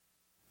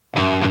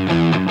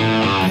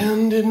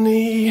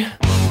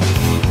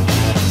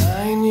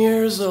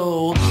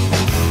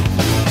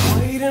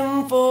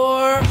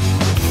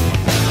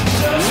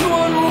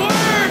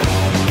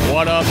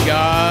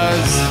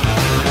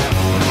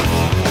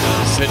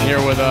sitting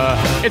here with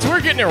it's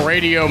weird getting in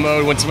radio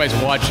mode when somebody's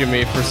watching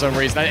me for some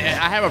reason. I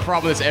have a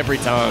problem with this every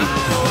time.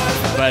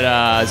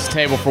 But it's a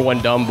table for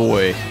one dumb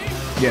boy.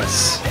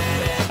 Yes.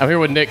 I'm here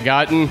with Nic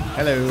Guyton.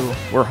 Hello.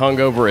 We're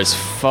hungover as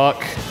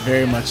fuck.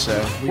 Very much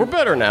so. We're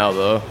better now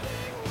though.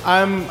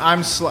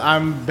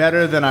 I'm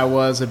better than I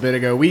was a bit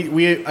ago.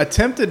 We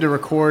attempted to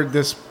record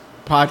this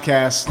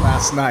podcast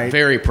last night.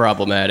 Very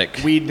problematic.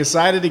 We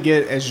decided to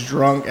get as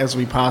drunk as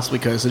we possibly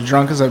could. As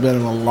drunk as I've been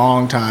in a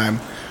long time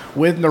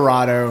with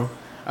Nerado.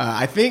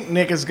 I think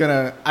Nick is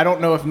gonna. I don't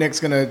know if Nick's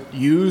gonna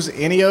use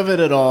any of it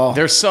at all.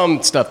 There's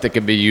some stuff that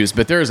could be used,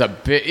 but there's a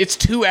bit. It's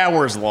 2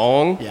 hours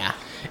long. Yeah.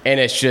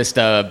 And it's just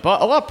a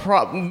lot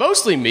of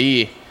mostly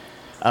me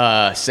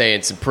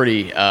saying some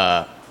pretty.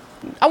 I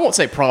won't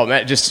say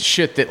problematic, just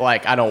shit that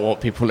like I don't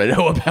want people to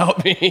know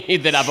about me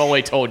that I've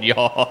only told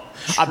y'all.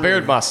 True. I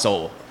bared my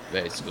soul,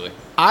 basically.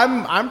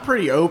 I'm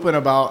pretty open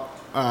about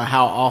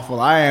how awful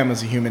I am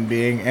as a human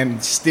being,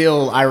 and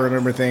still I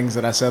remember things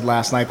that I said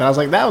last night that I was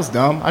like, that was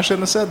dumb. I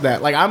shouldn't have said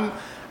that. Like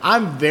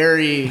I'm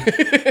very.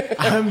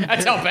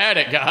 That's how bad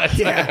it got.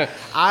 Yeah,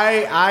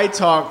 I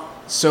talk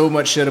so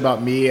much shit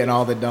about me and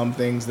all the dumb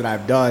things that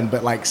I've done,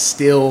 but like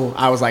still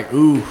I was like,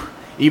 ooh.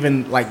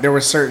 Even like there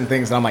were certain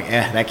things that I'm like,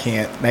 that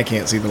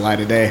can't see the light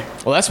of day.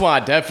 Well, that's why I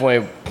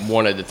definitely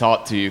wanted to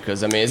talk to you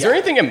because I mean, is there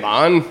anything in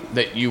mind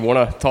that you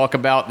want to talk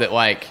about that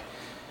like?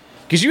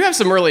 Because you have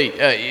some really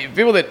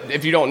people that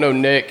if you don't know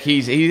Nick,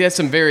 he has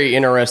some very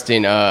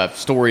interesting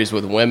stories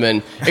with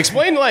women.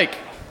 Explain like.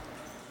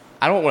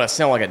 I don't want to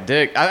sound like a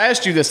dick. I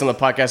asked you this on the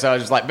podcast. I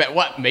was just like, but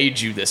what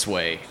made you this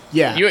way?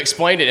 Yeah. You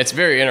explained it. It's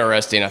very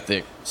interesting, I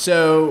think.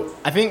 So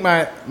I think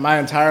my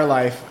entire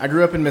life, I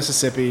grew up in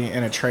Mississippi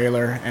in a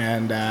trailer,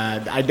 and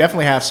I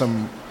definitely have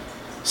some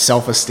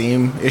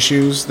self-esteem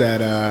issues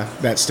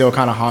that still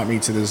kind of haunt me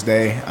to this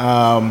day.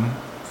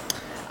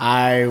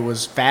 I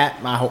was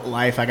fat my whole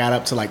life. I got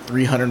up to like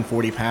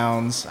 340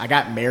 pounds. I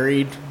got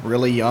married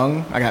really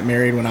young. I got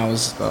married when I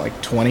was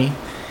like 20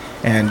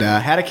 and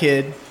had a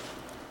kid.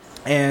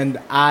 And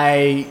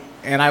I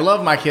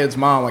love my kid's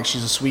mom. Like,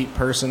 she's a sweet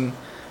person.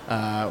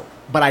 But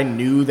I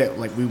knew that,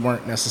 like, we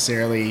weren't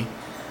necessarily...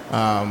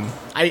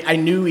 I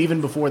knew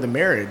even before the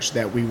marriage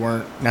that we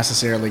weren't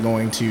necessarily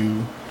going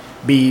to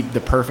be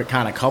the perfect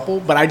kind of couple.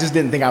 But I just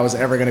didn't think I was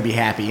ever going to be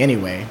happy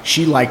anyway.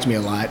 She liked me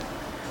a lot.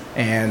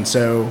 And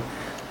so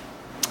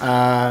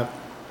I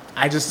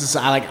just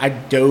decided, like, I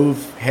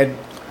dove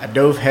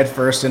head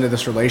first into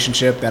this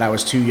relationship that I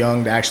was too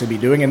young to actually be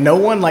doing. And no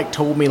one, like,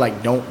 told me,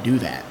 like, don't do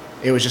that.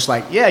 It was just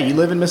like, yeah, you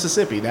live in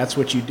Mississippi. That's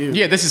what you do.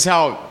 Yeah, this is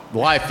how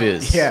life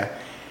is. Yeah.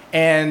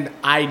 And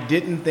I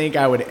didn't think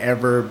I would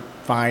ever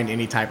find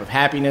any type of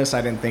happiness.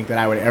 I didn't think that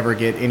I would ever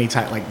get any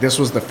type. Like, this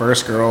was the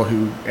first girl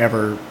who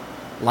ever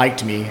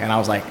liked me. And I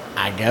was like,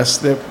 I guess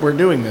that we're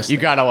doing this. You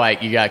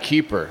gotta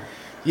keep her.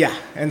 Yeah.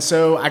 And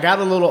so I got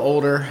a little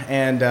older,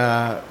 and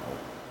I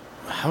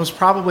was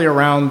probably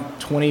around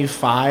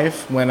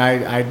 25 when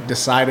I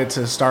decided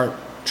to start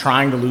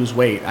trying to lose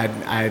weight.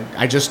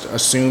 I just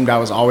assumed I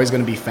was always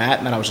going to be fat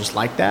and that I was just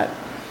like that.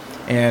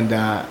 And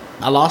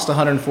I lost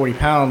 140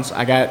 pounds.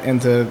 I got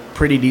into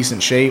pretty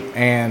decent shape,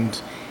 and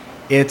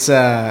it's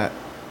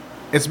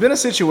been a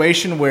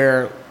situation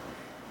where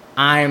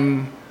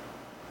I've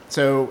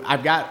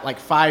got like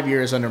 5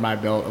 years under my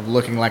belt of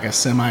looking like a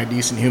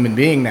semi-decent human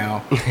being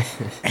now.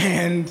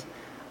 And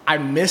I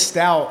missed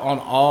out on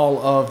all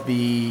of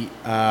the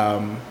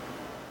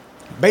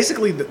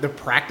basically the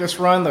practice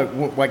run,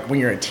 like when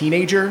you're a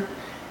teenager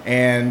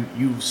and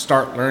you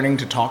start learning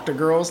to talk to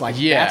girls, like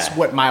that's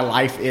what my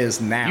life is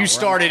now. You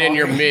started in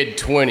your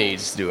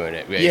mid-20s doing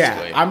it,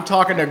 basically. Yeah, I'm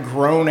talking to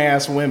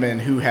grown-ass women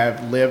who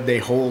have lived a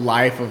whole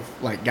life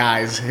of like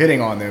guys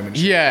hitting on them and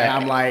shit. Yeah.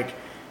 And I'm like,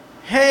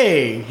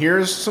 hey,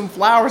 here's some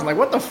flowers. I'm like,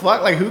 what the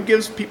fuck? Like, who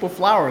gives people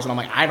flowers? And I'm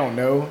like, I don't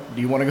know.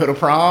 Do you want to go to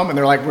prom? And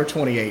they're like, we're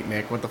 28,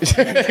 Nick. What the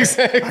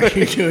fuck are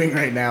you doing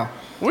right now?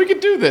 We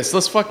could do this.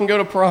 Let's fucking go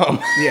to prom.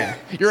 Yeah.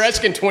 You're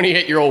asking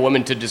 28-year-old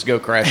women to just go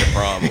crash a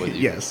prom with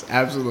you. Yes,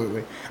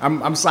 absolutely.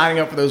 I'm signing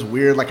up for those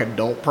weird, like,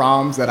 adult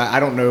proms that I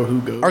don't know who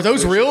goes. Are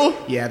those real?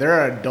 Yeah,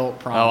 they're adult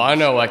proms. Oh, I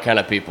know what kind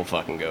of people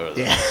fucking go to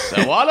those. Yeah.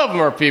 So a lot of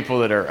them are people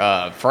that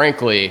are,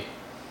 frankly,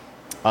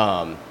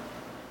 I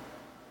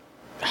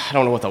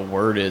don't know what the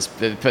word is,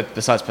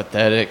 besides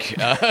pathetic.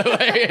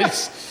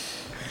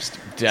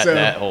 It's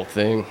that whole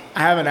thing. I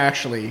haven't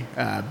actually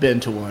been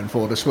to one,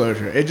 full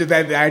disclosure.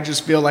 I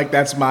just feel like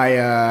that's my,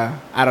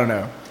 I don't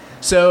know.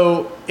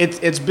 So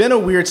it's been a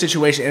weird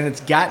situation, and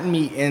it's gotten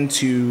me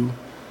into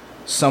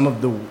some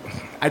of the,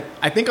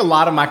 I think a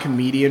lot of my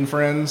comedian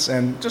friends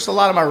and just a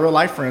lot of my real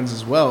life friends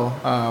as well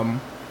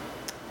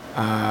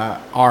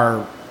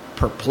are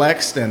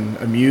perplexed and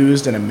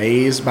amused and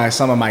amazed by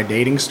some of my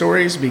dating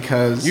stories,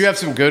 because you have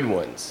some good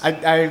ones.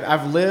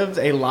 I've lived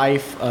a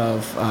life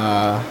of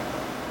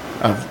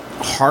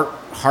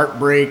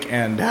heartbreak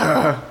and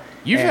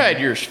you've had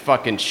your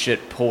fucking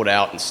shit pulled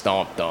out and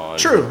stomped on.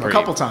 True, a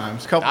couple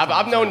times.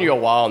 I've known you a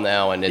while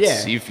now, and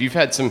it's you've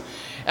had some.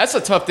 That's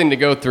a tough thing to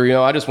go through. You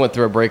know, I just went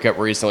through a breakup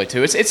recently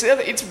too.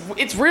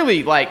 It's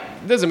really like,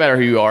 it doesn't matter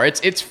who you are.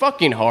 It's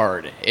fucking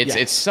hard.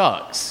 It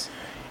sucks.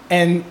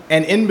 And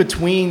in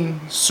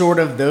between sort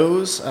of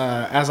those,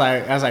 as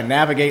I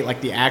navigate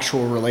like the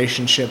actual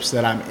relationships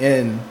that I'm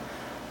in,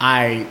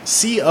 I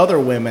see other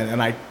women,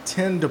 and I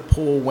tend to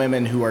pull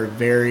women who are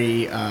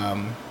very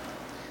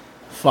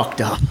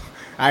fucked up.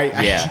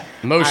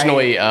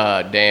 Emotionally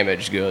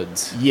damaged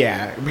goods.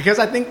 Yeah, because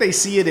I think they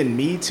see it in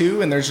me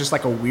too, and there's just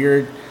like a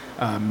weird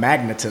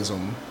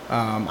magnetism.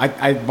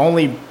 I've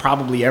only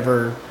probably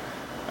ever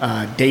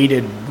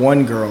dated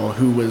one girl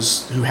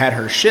who had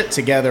her shit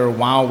together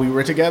while we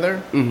were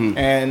together,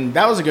 and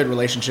that was a good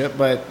relationship.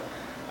 But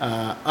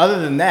other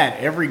than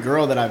that, every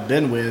girl that I've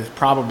been with,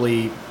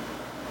 probably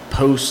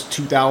post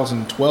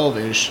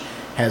 2012-ish,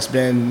 has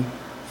been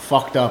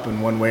fucked up in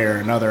one way or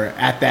another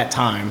at that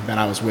time that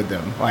I was with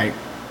them. Like,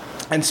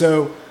 and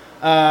so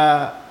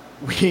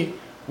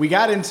we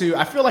got into.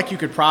 I feel like you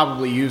could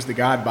probably use the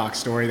God box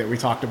story that we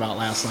talked about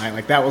last night.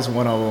 Like, that was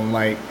one of them.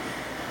 Like,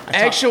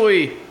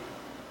 actually.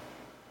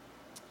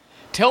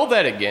 Tell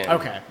that again.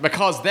 Okay.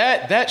 Because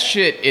that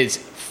shit is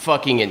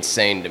fucking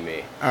insane to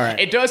me. All right.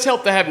 It does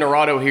help to have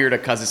Narado here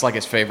because it's like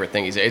his favorite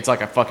thing. It's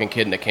like a fucking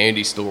kid in a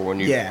candy store when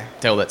you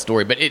tell that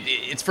story. But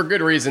it's for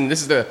good reason.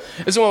 This is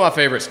one of my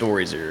favorite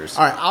stories of yours.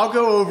 All right. I'll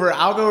go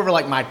over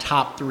like my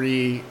top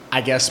 3, I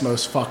guess,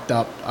 most fucked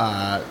up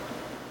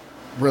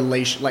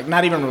like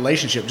not even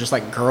relationship, just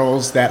like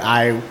girls that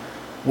I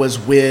was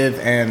with,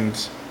 and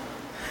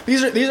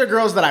These are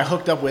girls that I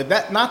hooked up with.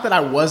 Not that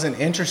I wasn't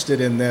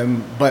interested in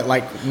them, but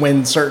like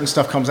when certain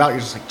stuff comes out, you're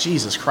just like,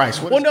 Jesus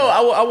Christ. I want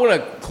to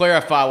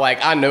clarify.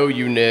 Like, I know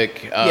you,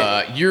 Nick.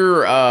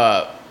 You're.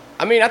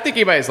 I mean, I think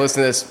anybody's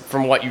listening to this,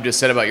 from what you just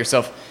said about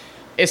yourself,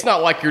 it's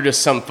not like you're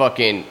just some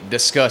fucking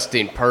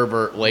disgusting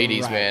pervert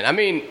ladies man. I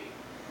mean,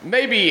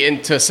 maybe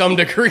to some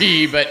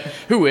degree, but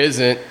who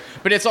isn't?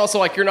 But it's also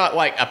like you're not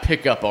like a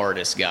pickup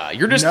artist guy.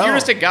 You're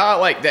just a guy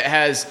like that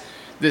has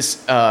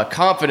this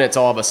confidence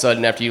all of a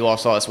sudden after you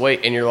lost all this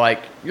weight, and you're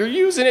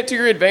using it to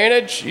your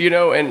advantage, you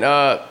know, and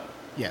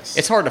yes,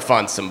 it's hard to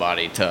find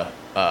somebody to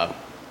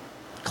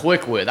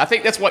click with. I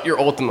think that's what your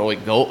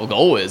ultimate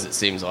goal is, it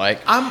seems like.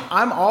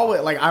 I'm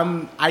always like,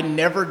 I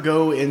never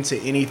go into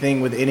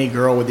anything with any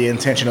girl with the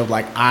intention of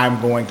like,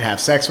 I'm going to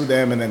have sex with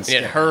them and then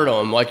it hurt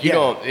them. Like, you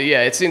don't,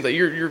 it seems like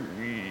you're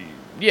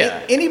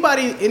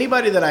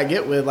anybody that I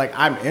get with, like,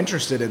 I'm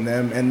interested in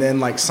them, and then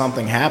like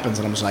something happens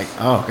and I'm just like,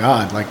 oh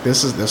God, like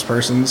this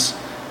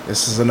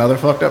is another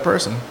fucked up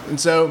person. And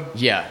so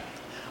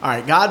all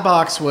right,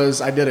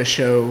 Godbox I did a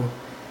show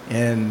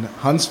in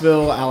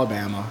Huntsville,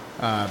 Alabama,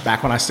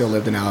 back when I still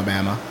lived in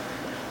Alabama,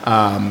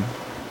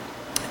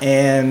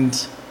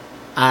 and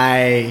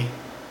I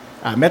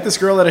met this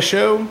girl at a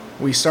show.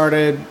 We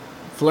started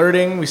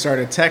flirting, we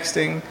started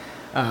texting.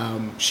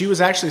 She was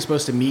actually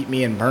supposed to meet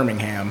me in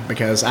Birmingham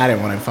because I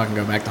didn't want to fucking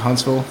go back to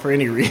Huntsville for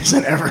any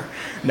reason ever.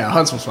 No,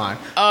 Huntsville's fine.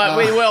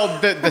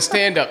 The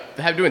stand up,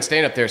 doing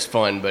stand up there is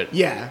fun, but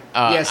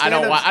I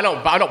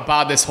don't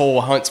buy this whole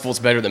Huntsville's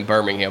better than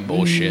Birmingham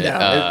bullshit.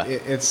 No,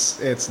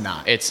 it's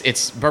not.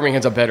 It's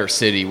Birmingham's a better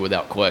city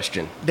without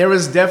question. There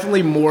was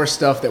definitely more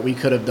stuff that we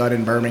could have done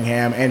in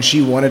Birmingham, and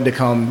she wanted to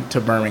come to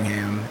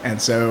Birmingham,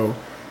 and so.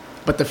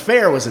 But the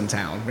fair was in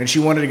town, and she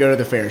wanted to go to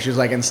the fair. She was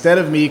like, instead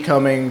of me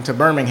coming to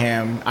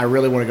Birmingham, I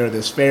really want to go to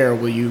this fair.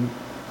 Will you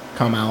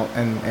come out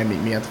and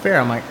meet me at the fair?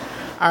 I'm like,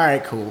 all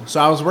right, cool. So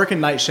I was working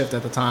night shift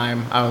at the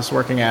time. I was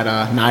working at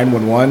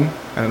 911,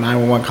 at a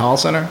 911 call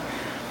center.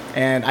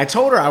 And I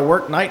told her I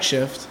worked night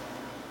shift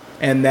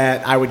and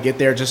that I would get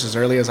there just as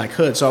early as I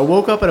could. So I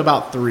woke up at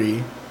about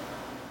 3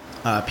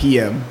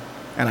 p.m.,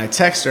 and I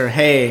text her,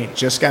 hey,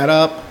 just got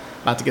up,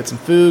 about to get some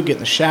food, get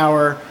in the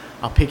shower.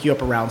 I'll pick you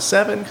up around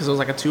 7 because it was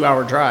like a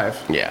 2-hour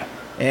drive. Yeah.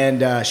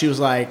 And she was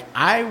like,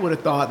 I would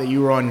have thought that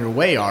you were on your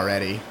way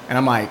already. And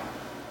I'm like,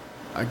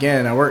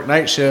 again, I work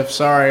night shift.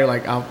 Sorry.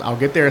 Like, I'll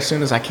get there as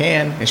soon as I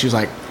can. And she was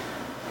like,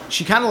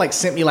 she kind of like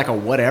sent me like a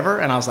whatever.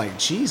 And I was like,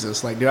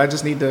 Jesus, like, do I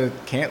just need to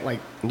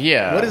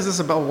what is this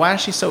about? Why is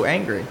she so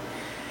angry?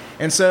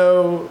 And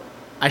so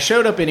I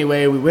showed up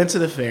anyway. We went to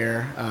the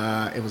fair.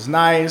 It was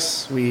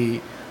nice. We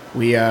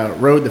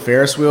rode the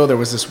Ferris wheel. There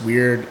was this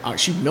weird...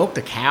 she milked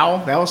a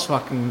cow. That was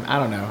fucking... I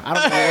don't know.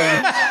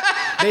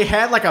 They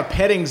had like a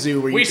petting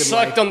zoo where we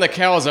sucked on the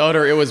cow's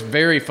udder. It was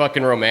very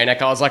fucking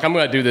romantic. I was like, I'm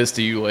going to do this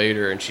to you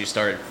later. And she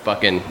started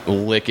fucking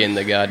licking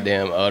the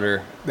goddamn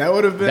udder. That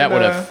would have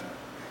been...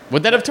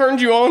 Would that have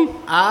turned you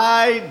on?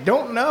 I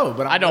don't know,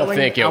 but I don't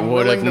think it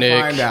would have, Nick.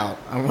 I'm willing to find out.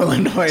 I'm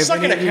willing to find out.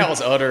 Sucking a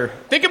cow's udder.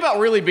 Think about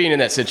really being in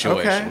that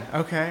situation.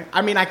 Okay.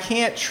 I mean, I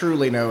can't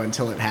truly know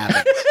until it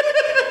happens.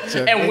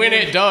 So and when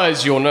it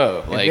does, you'll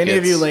know. If any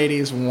of you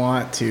ladies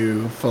want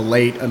to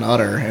fillet an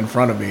udder in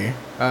front of me,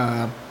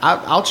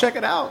 I'll check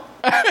it out.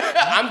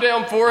 I'm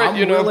down for it.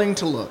 I'm willing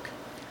to look.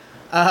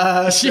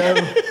 So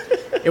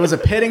it was a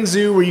petting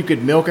zoo where you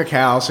could milk a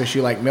cow. So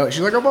she's like,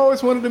 I've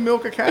always wanted to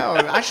milk a cow.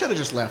 I should have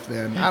just left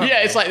then.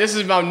 It's like, this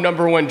is my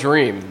number one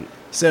dream.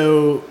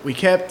 So we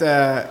kept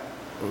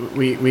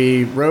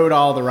we rode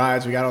all the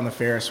rides. We got on the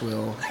Ferris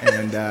wheel,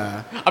 and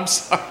I'm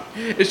sorry.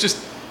 It's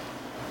just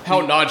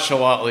how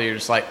nonchalantly you're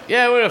just like,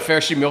 yeah, we went to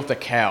fair. She milked a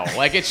cow.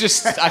 Like, it's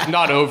just, I'm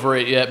not over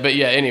it yet. But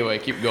yeah, anyway,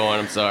 keep going.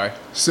 I'm sorry.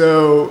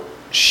 So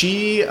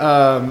she,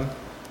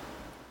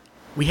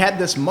 we had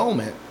this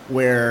moment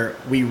where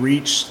we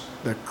reached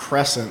the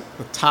crescent,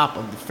 the top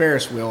of the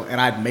Ferris wheel, and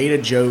I'd made a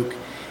joke,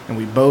 and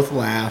we both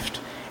laughed,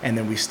 and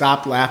then we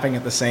stopped laughing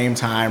at the same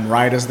time,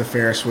 right as the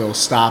Ferris wheel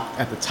stopped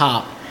at the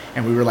top,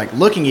 and we were like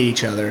looking at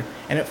each other,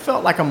 and it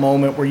felt like a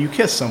moment where you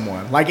kiss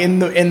someone. Like in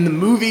the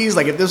movies,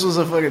 like if this was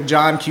a fucking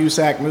John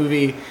Cusack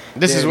movie,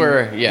 this is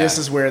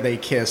where they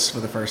kiss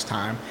for the first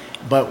time.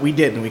 But we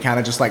didn't. We kind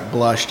of just like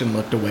blushed and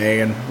looked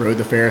away and rode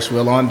the Ferris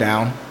wheel on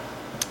down,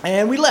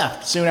 and we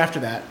left soon after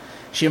that.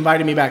 She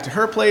invited me back to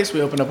her place.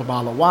 We opened up a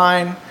bottle of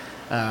wine.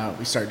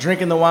 We started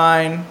drinking the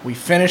wine. We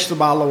finished the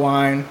bottle of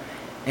wine,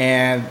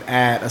 and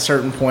at a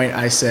certain point,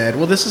 I said,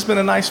 "Well, this has been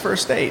a nice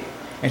first date."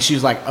 And she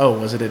was like, "Oh,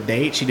 was it a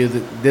date?" She did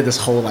this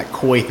whole like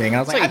coy thing. I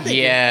was like,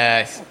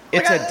 "Yeah,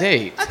 it's a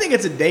date." I think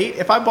it's a date.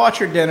 If I bought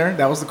your dinner,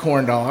 that was the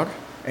corn dog,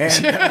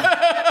 and,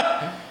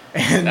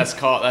 and that's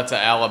an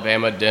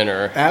Alabama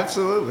dinner.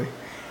 Absolutely.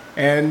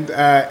 And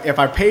if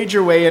I paid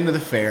your way into the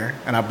fair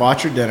and I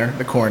bought your dinner,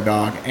 the corn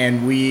dog,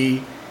 and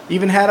we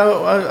even had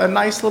a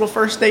nice little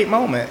first date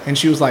moment, and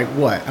she was like,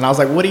 "What?" And I was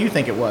like, "What do you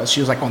think it was?"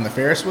 She was like, "On the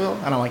Ferris wheel,"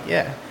 and I'm like,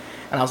 "Yeah."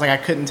 And I was like, I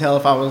couldn't tell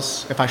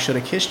if I should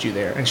have kissed you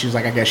there. And she was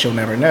like, I guess you'll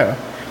never know.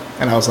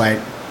 And I was like,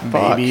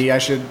 maybe I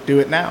should do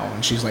it now.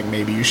 And she's like,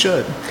 maybe you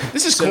should.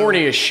 This is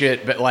corny as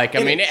shit, but like,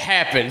 I mean, it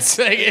happens.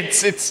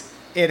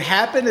 It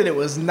happened, and it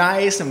was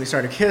nice, and we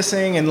started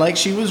kissing, and like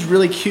she was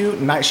really cute,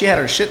 and she had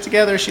her shit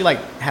together. She like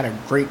had a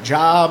great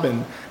job,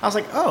 and I was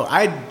like, oh,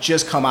 I'd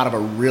just come out of a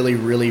really,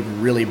 really,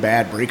 really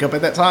bad breakup at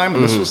that time,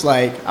 and this was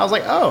like, I was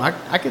like, oh,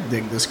 I could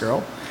dig this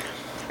girl.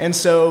 And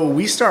so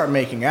we start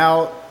making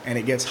out, and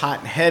it gets hot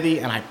and heavy,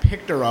 and I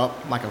picked her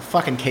up like a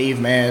fucking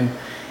caveman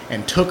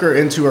and took her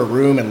into her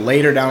room and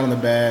laid her down on the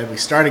bed. We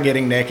started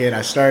getting naked.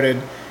 I started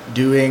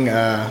doing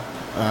mouth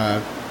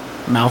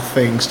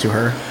things to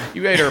her.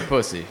 You ate her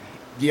pussy.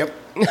 Yep.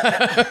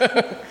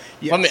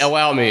 Yes.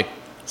 Allow me.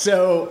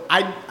 So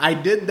I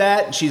did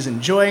that. She's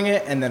enjoying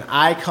it, and then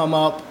I come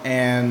up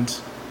and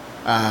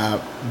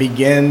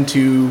begin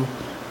to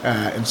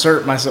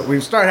insert myself. We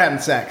start having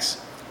sex.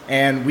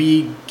 And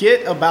we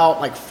get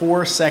about like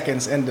 4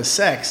 seconds into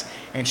sex,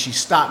 and she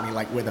stopped me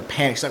like with a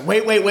panic. She's like,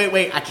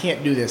 wait, I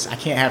can't do this. I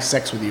can't have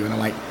sex with you. And I'm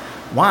like,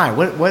 why?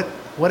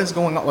 What is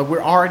going on? Like,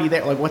 we're already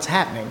there. Like, what's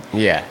happening?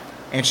 Yeah.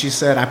 And she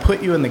said, I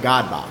put you in the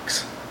God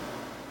box.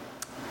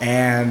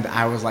 And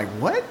I was like,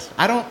 what?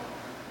 I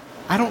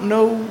don't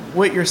know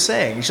what you're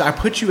saying. She said, I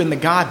put you in the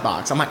God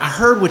box. I'm like, I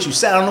heard what you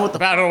said. I don't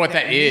know what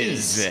that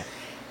is.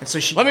 And so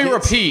Let me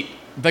repeat.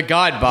 The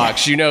God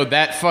box, you know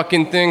that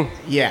fucking thing?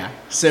 Yeah.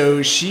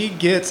 So she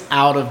gets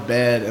out of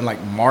bed and like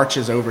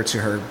marches over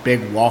to her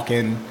big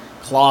walk-in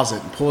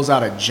closet and pulls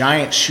out a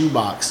giant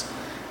shoebox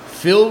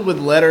filled with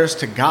letters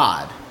to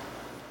God,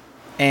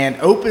 and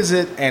opens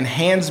it and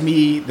hands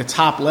me the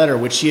top letter,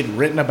 which she had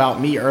written about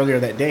me earlier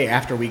that day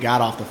after we got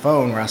off the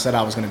phone, where I said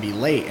I was going to be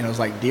late. And it was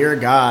like, "Dear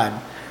God,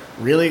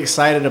 really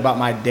excited about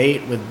my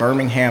date with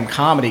Birmingham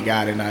comedy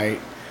guy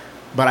tonight,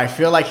 but I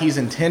feel like he's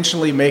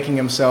intentionally making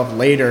himself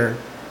later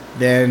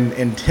than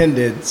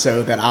intended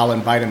so that I'll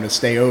invite him to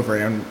stay over,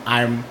 and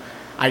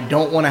I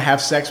don't want to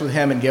have sex with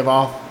him and give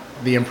off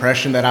the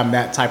impression that I'm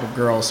that type of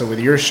girl. So with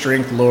your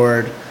strength,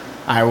 Lord,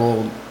 I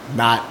will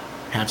not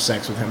have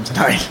sex with him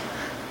tonight."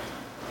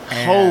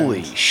 And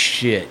holy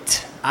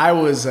shit! I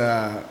was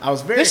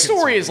very. This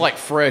story is like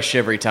fresh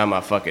every time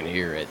I fucking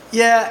hear it.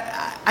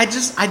 Yeah,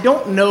 I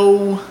don't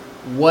know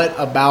what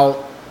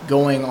about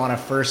going on a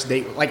first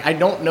date. Like, I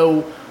don't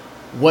know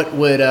what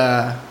would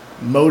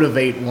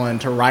motivate one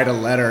to write a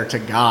letter to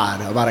God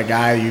about a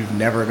guy you've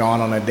never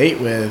gone on a date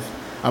with,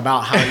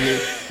 about how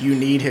you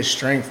need his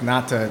strength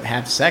not to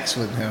have sex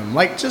with him.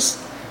 Like, just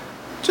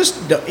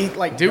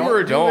like do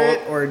or don't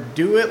it, or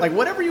do it, like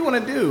whatever you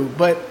want to do.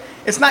 But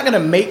it's not going to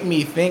make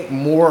me think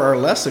more or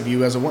less of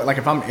you as a, like,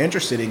 if I'm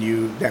interested in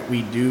you, that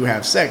we do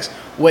have sex.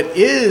 What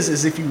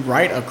is if you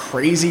write a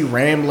crazy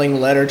rambling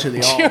letter to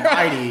the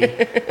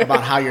Almighty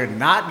about how you're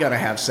not going to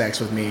have sex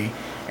with me,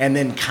 and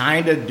then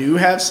kind of do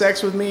have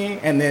sex with me,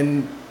 and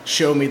then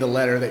show me the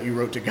letter that you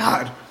wrote to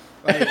God.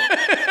 Like,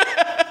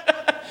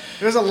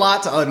 there's a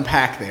lot to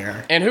unpack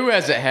there. And who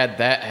hasn't had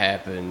that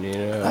happen, you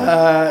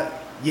know?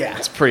 Yeah.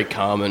 It's pretty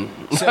common.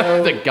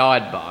 So, the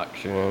God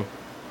box, you know?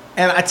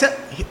 And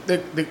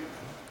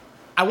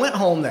I went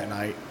home that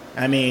night.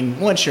 I mean,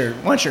 once you're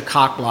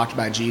cock blocked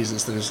by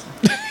Jesus, there's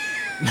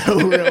no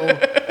real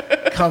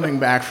coming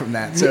back from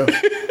that. So,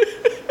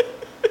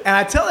 and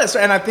I tell this,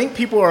 and I think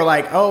people are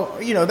like, oh,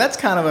 you know, that's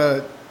kind of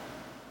a.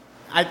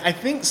 I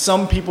think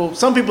some people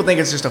think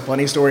it's just a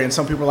funny story, and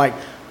some people are like,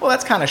 well,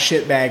 that's kind of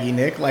shitbaggy,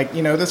 Nick. Like,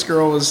 you know, this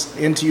girl was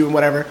into you and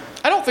whatever.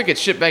 I don't think it's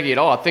shitbaggy at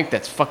all. I think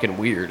that's fucking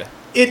weird.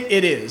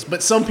 It is,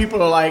 but some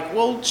people are like,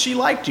 well, she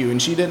liked you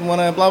and she didn't want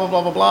to blah blah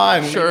blah blah blah.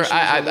 And sure,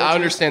 I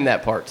understand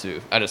that part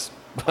too.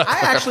 I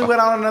actually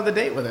went on another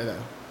date with her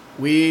though.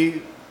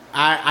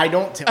 I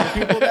don't tell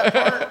people that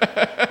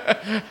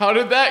part. How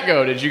did that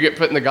go? Did you get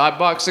put in the God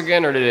box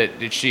again, or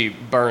did she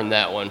burn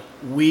that one?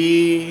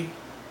 We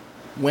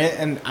went,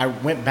 and I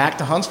went back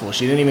to Huntsville.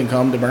 She didn't even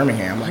come to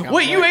Birmingham.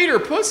 Wait, you ate her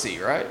pussy,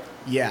 right?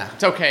 Yeah.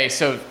 It's okay.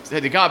 So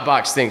the God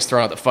box thing's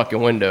thrown out the fucking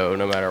window,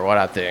 no matter what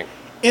I think.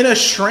 In a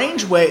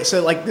strange way.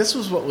 So like, this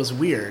was what was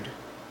weird.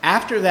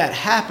 After that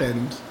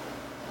happened,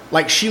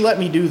 like, she let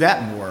me do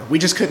that more. We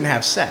just couldn't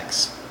have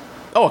sex.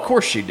 Oh, of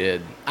course she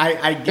did.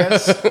 I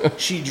guess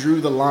she drew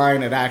the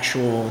line at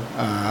actual.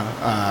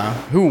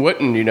 Who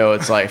wouldn't?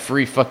 It's like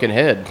free fucking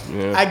head.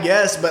 Yeah. I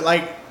guess, but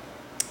like,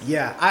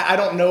 yeah, I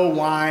don't know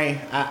why.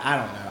 I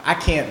don't know. I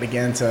can't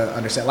begin to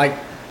understand. Like,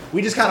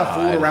 we just kind of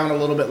fooled around a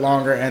little bit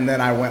longer, and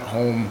then I went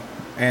home,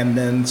 and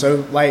then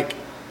so like,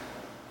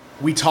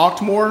 we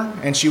talked more,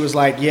 and she was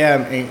like,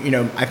 "Yeah,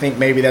 I think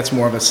maybe that's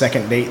more of a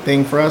second date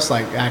thing for us,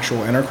 like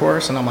actual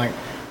intercourse." And I'm like,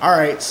 "All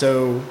right."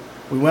 So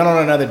we went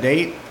on another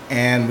date.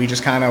 And we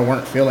just kind of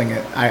weren't feeling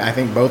it. I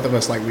think both of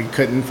us, like, we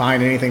couldn't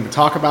find anything to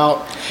talk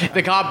about.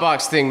 The God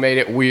box thing made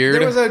it weird.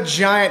 There was a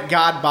giant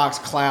God box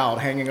cloud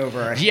hanging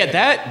over our head. Yeah,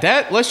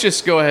 that. Let's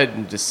just go ahead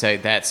and just say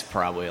that's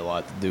probably a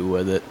lot to do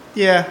with it.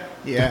 Yeah.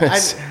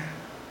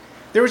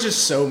 There was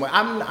just so much.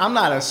 I'm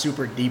not a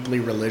super deeply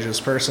religious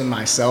person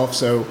myself,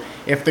 so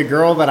if the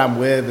girl that I'm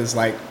with is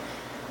like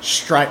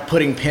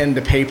putting pen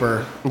to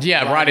paper,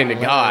 writing to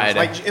God,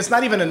 like, it's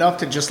not even enough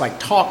to just like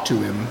talk to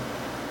him.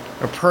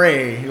 Or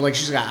pray, like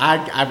she's got.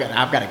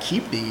 I've got to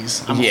keep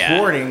these. I'm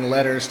hoarding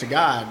letters to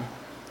God.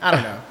 I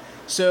don't know.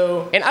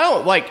 So, and I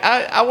don't like.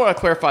 I want to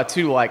clarify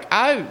too. Like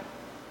I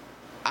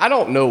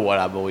don't know what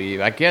I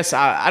believe. I guess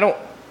I don't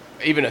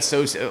even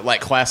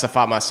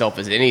classify myself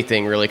as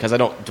anything really because I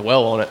don't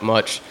dwell on it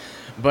much.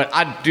 But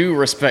I do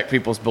respect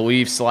people's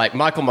beliefs. Like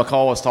Michael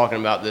McCall was talking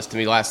about this to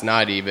me last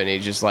night even.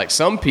 He's just like,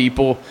 some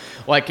people,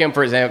 like him,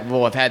 for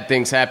example, have had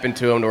things happen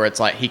to him where it's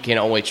like he can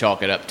only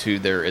chalk it up to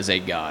there is a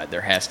God. There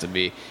has to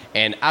be.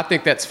 And I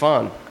think that's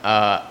fun.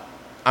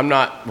 I'm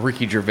not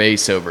Ricky Gervais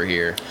over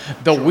here.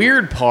 The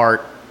weird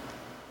part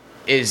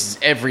is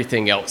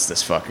everything else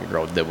this fucking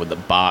girl did with the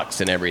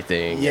box and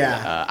everything.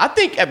 Yeah. I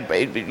think,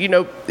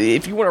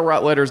 if you want to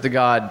write letters to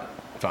God,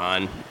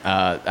 fine.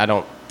 I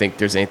don't think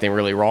there's anything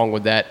really wrong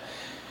with that.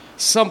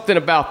 Something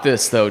about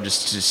this, though,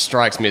 just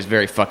strikes me as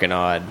very fucking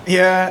odd.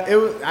 Yeah,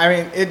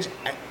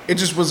 it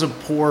just was a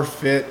poor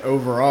fit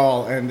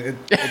overall, and it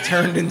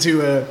turned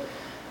into a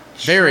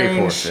very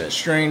poor fit.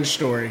 Strange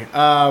story.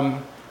 I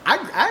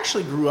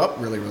actually grew up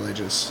really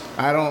religious.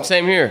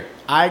 Same here.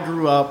 I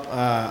grew up.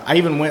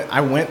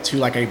 I went to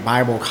like a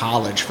Bible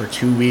college for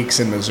 2 weeks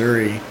in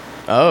Missouri.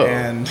 Oh,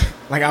 and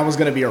like I was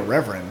going to be a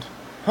reverend.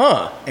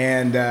 Huh.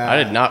 And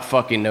I did not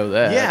fucking know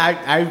that.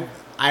 Yeah,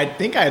 I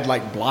think I had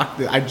like blocked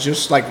it. I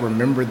just like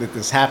remembered that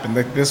this happened.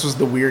 That this was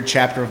the weird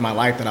chapter of my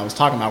life that I was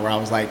talking about, where I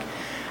was like,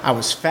 I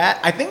was fat.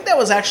 I think that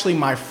was actually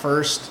my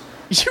first.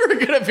 You were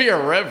gonna be a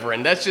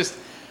reverend. That's just.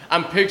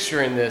 I'm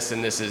picturing this,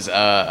 and this is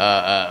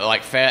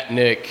like Fat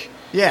Nick.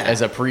 Yeah.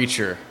 As a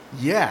preacher.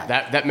 Yeah.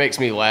 That makes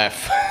me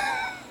laugh.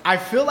 I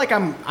feel like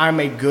I'm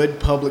a good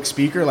public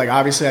speaker. Like,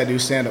 obviously I do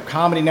stand-up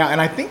comedy now, and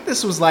I think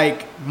this was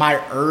like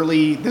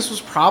this was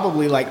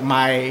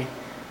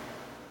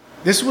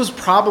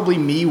probably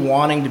me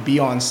wanting to be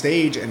on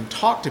stage and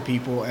talk to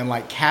people and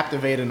like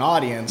captivate an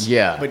audience.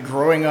 Yeah. But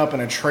growing up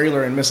in a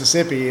trailer in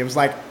Mississippi, it was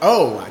like,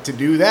 oh, to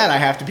do that I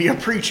have to be a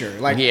preacher.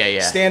 Like,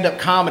 stand-up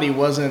comedy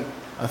wasn't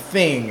a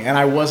thing, and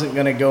I wasn't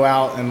gonna go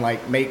out and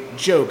like make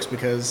jokes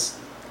because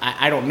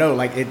I don't know,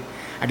 like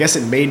I guess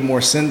it made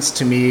more sense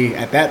to me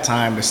at that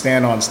time to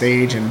stand on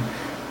stage and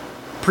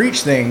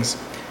preach things.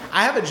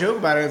 I have a joke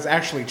about it. It's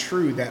actually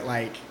true that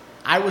like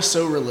I was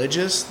so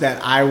religious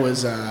that I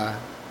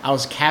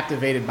was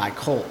captivated by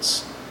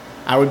cults.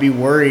 I would be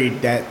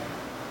worried that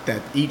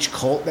each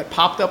cult that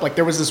popped up, like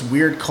there was this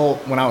weird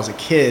cult when I was a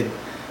kid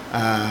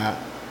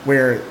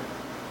where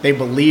they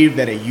believed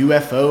that a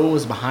UFO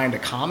was behind a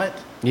comet.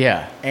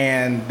 Yeah.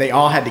 And they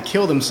all had to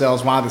kill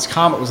themselves while this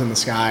comet was in the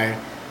sky,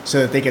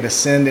 so that they could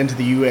ascend into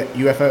the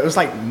UFO. It was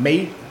like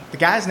the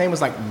guy's name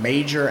was like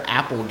Major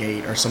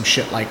Applegate or some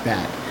shit like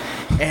that.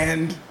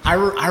 And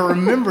I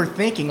remember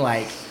thinking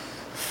like,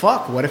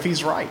 fuck, what if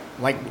he's right?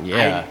 Like,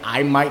 yeah.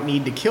 I might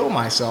need to kill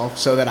myself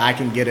so that I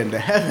can get into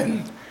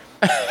heaven.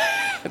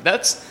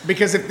 That's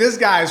because if this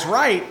guy's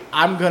right,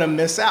 I'm gonna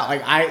miss out.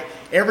 Like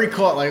every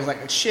cult,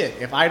 like shit.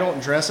 If I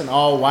don't dress in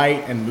all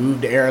white and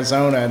move to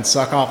Arizona and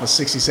suck off a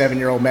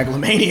 67-year-old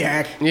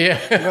megalomaniac, yeah,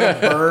 I'm gonna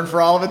burn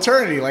for all of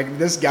eternity. Like,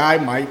 this guy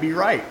might be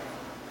right.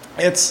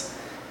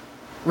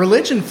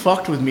 Religion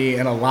fucked with me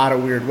in a lot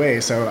of weird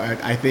ways. So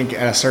I think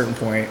at a certain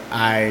point,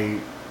 I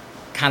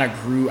kind of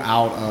grew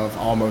out of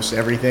almost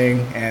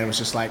everything, and it was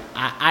just like,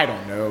 I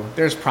don't know.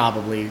 There's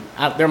probably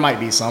there might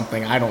be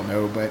something, I don't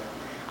know, but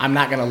I'm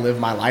not going to live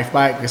my life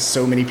by it because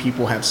so many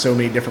people have so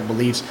many different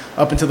beliefs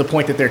up until the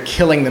point that they're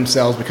killing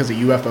themselves because of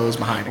UFOs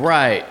behind it.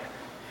 Right.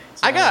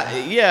 So,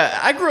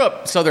 I grew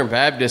up Southern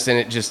Baptist, and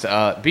it just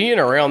being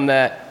around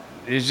that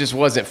it just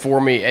wasn't for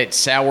me. It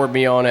soured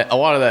me on it. A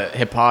lot of the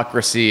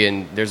hypocrisy,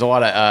 and there's a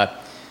lot of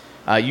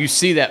you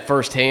see that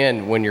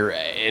firsthand when you're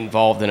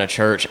involved in a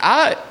church.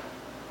 I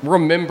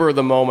remember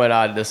the moment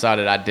I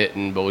decided I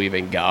didn't believe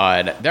in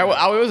God. It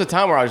was a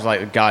time where I was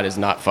like, God is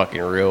not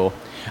fucking real.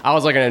 I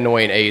was like an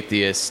annoying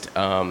atheist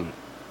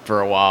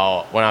for a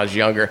while when I was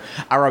younger.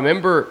 I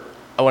remember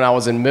when I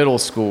was in middle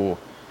school,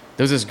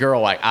 there was this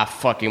girl like I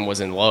fucking was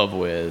in love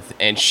with,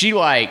 and she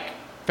like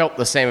felt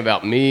the same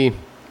about me.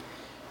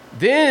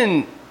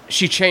 Then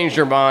she changed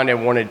her mind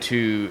and wanted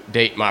to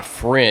date my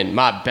friend,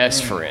 my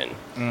best friend.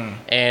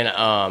 And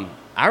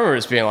I remember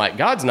just being like,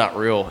 God's not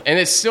real. And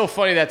it's still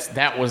funny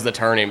that was the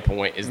turning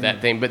point, is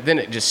that thing. But then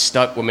it just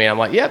stuck with me. I'm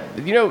like, yeah,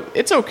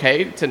 it's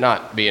okay to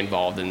not be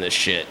involved in this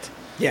shit.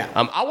 Yeah.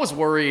 I was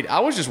worried. I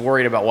was just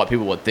worried about what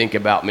people would think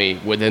about me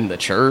within the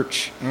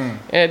church. And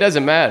it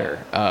doesn't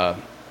matter.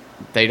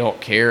 They don't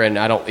care, and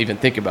I don't even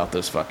think about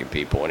those fucking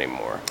people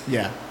anymore.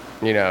 Yeah.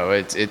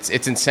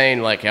 It's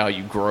insane, like, how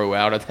you grow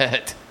out of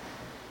that.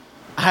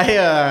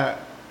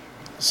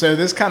 So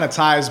this kind of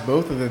ties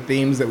both of the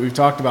themes that we've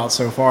talked about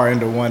so far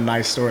into one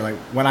nice story. Like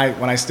when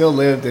I still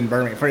lived in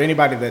Birmingham, for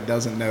anybody that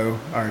doesn't know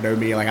or know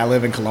me, like I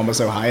live in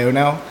Columbus, Ohio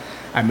now.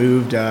 I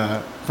moved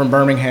from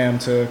Birmingham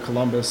to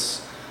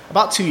Columbus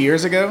about 2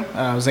 years ago.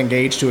 I was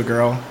engaged to a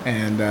girl,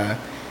 and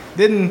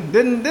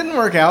didn't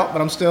work out,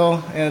 but I'm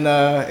still in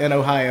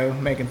Ohio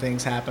making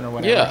things happen or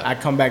whatever. Yeah. I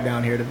come back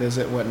down here to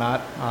visit,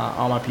 whatnot,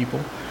 all my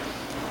people.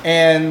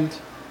 And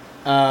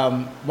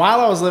while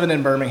I was living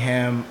in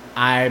Birmingham,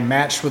 I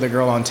matched with a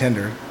girl on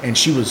Tinder, and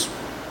she was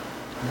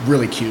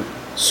really cute,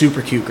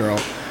 super cute girl.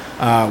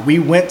 We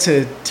went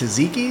to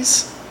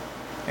Tzatziki's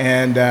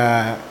and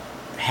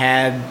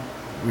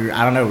we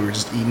were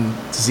just eating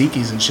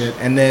Tzatziki's and shit.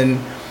 And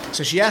then,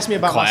 so she asked me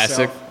about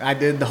myself. I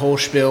did the whole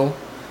spiel.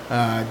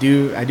 I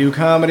do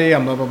comedy.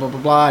 I'm blah blah blah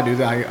blah blah.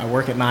 I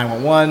work at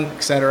 911,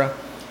 etc.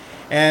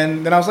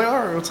 And then I was like, all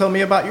right, well, tell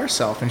me about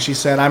yourself. And she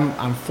said,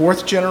 I'm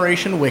fourth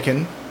generation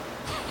Wiccan.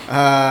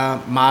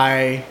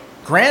 My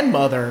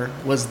grandmother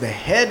was the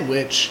head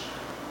witch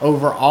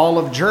over all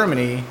of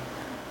Germany,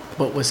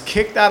 but was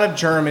kicked out of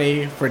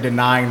Germany for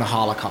denying the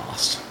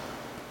Holocaust.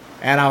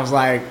 And I was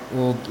like,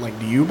 well, like,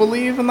 do you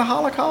believe in the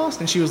Holocaust?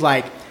 And she was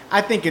like,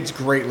 I think it's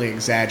greatly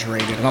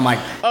exaggerated. And I'm like,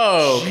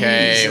 oh,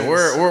 okay,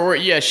 Jesus.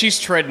 we're she's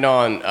treading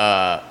on.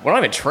 We're not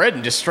even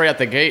treading, just straight out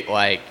the gate.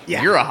 Like,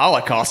 you're a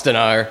Holocaust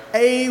denier,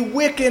 a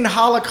Wiccan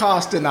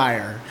Holocaust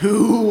denier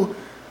who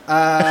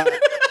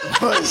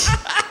was.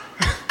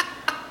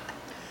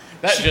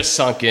 That just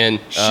sunk in.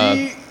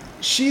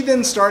 She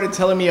then started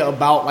telling me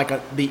about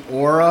like the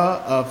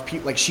aura of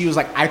people. Like she was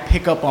like, I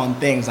pick up on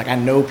things. Like I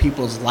know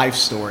people's life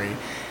story.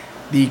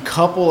 The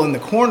couple in the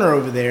corner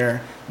over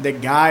there, the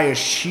guy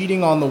is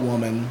cheating on the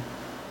woman,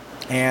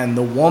 and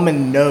the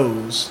woman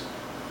knows,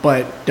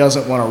 but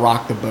doesn't want to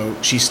rock the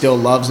boat. She still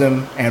loves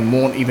him and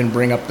won't even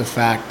bring up the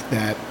fact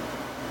that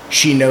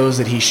she knows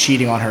that he's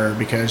cheating on her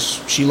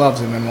because she loves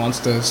him and wants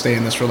to stay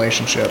in this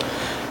relationship.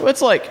 Well,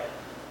 it's like,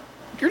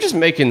 you're just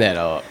making that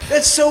up.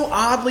 That's so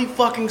oddly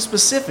fucking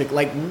specific.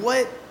 Like,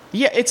 what?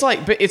 Yeah, it's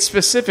like, but it's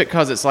specific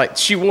because it's like,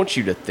 she wants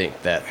you to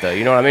think that, though.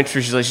 You know what I mean?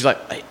 She's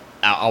like, hey,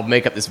 I'll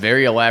make up this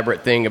very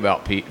elaborate thing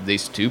about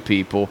these two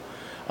people.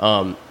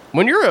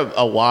 When you're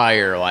a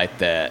liar like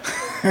that,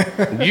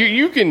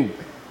 you can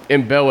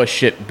embellish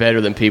shit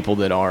better than people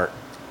that aren't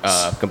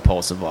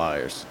compulsive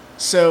liars.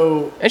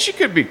 So, and she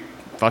could be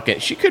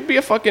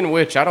a fucking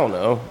witch. I don't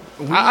know.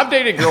 I've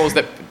dated girls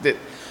that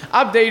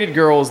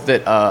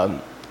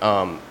are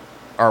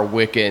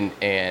Wiccan,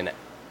 and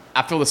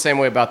I feel the same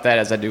way about that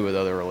as I do with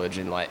other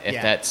religion. Like,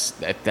 if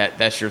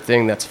that's your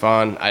thing, that's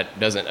fine. It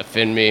doesn't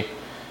offend me.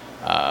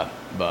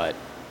 But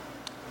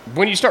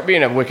when you start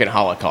being a Wiccan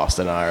Holocaust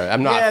denier,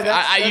 I'm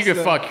not. You can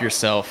fuck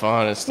yourself,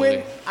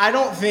 honestly. I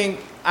don't think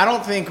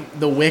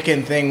the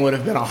Wiccan thing would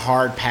have been a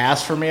hard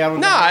pass for me.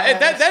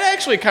 That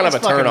actually kind of a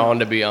turn on,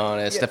 to be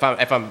honest. Yeah.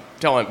 If I'm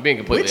being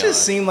completely honest, witches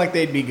seem like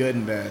they'd be good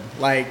in bed.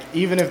 Like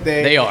even if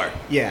they are.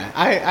 Yeah,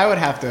 I would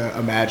have to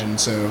imagine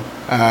so.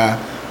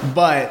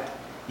 But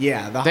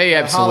yeah, the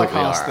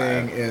Holocaust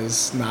thing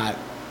is not.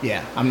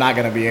 Yeah, I'm not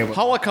gonna be able.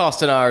 Holocaust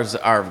deniers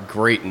are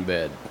great in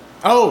bed.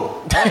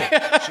 Oh shit.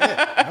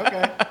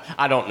 Okay.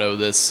 I don't know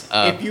this.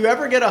 If you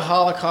ever get a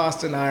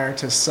Holocaust denier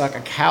to suck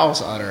a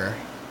cow's udder,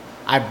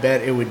 I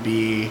bet it would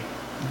be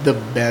the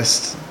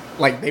best.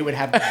 Like they would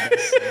have the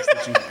best sex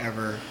that you've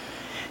ever.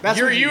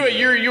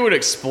 You would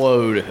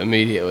explode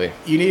immediately.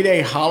 You need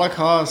a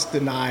Holocaust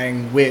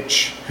denying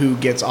witch who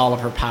gets all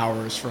of her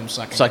powers from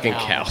sucking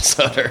cow's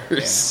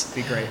udders.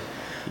 Yeah, be great.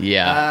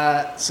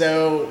 Yeah.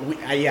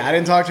 I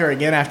didn't talk to her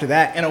again after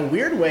that. In a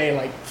weird way,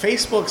 like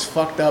Facebook's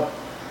fucked up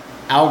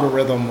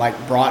algorithm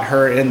brought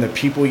her in the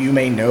people you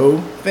may know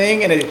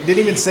thing, and it didn't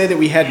even say that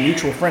we had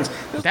mutual friends.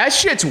 That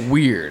shit's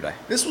weird.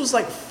 This was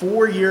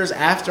 4 years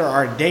after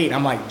our date.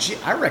 I'm like, gee,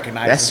 I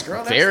recognize this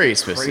girl. That's very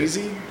specific.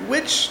 Crazy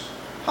witch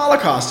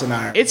Holocaust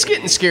denier. It's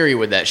getting scary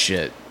with that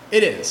shit.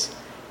 It is.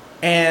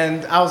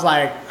 And I was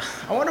like,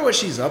 I wonder what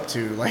she's up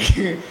to. Like,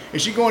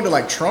 is she going to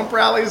like Trump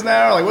rallies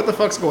now? Like, what the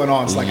fuck's going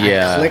on? So like,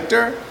 I clicked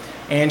her,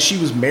 and she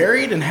was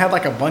married and had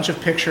like a bunch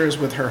of pictures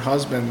with her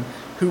husband,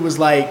 who was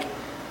like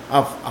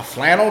a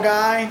flannel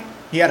guy.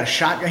 He had a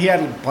shotgun. He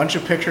had a bunch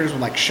of pictures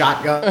with like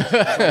shotguns.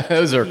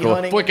 Those are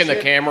cool. Flicking the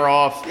camera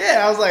off.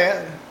 Yeah, I was like,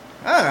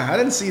 I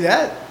didn't see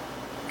that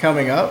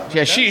coming up.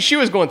 Yeah, she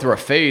was going through a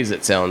phase,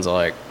 it sounds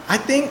like. I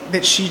think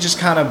that she just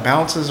kind of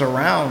bounces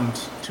around.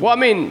 Well, I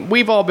mean,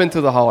 we've all been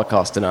through the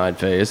Holocaust denied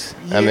phase.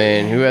 Yeah, I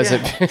mean, who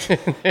hasn't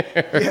been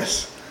there?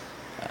 Yes.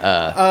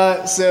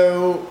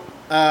 So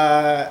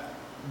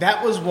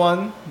that was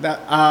one.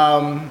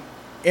 That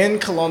in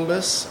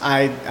Columbus,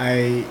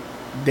 I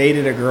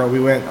dated a girl. We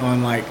went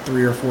on like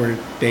 3 or 4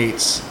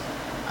 dates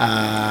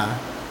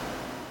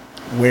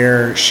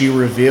where she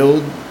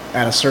revealed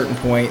at a certain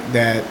point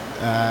that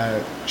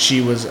she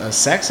was a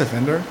sex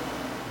offender,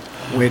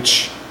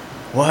 which...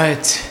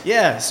 What?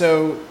 Yeah,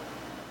 so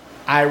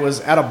I was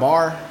at a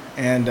bar,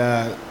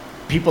 and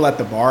people at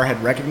the bar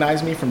had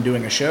recognized me from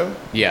doing a show.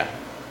 Yeah.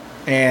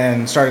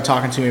 And started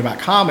talking to me about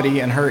comedy,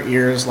 and her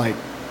ears, like,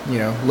 you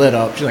know, lit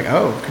up. She's like,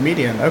 oh,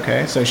 comedian,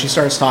 okay. So she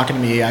starts talking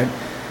to me.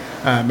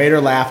 I made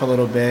her laugh a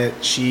little bit.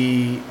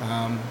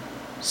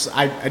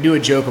 I do a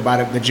joke about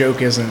it. The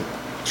joke isn't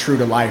true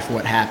to life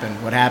what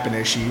happened. What happened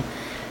is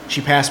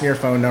she passed me her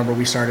phone number.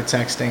 We started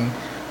texting.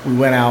 We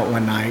went out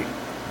one night.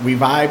 We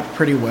vibed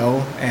pretty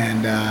well,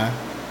 and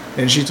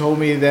then she told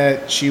me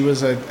that she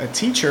was a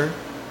teacher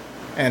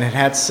and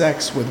had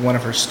sex with one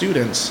of her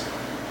students.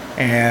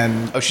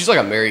 And oh, she's like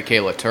a Mary Kay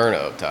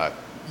Letourneau type.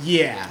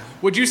 Yeah.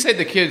 Would you say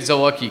the kid's a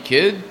lucky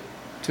kid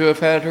to have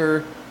had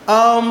her?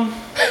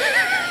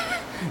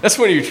 That's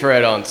when you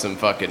tread on some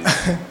fucking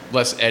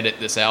let's edit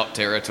this out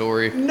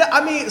territory. No,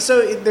 I mean,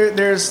 so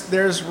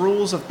there's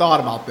rules of thought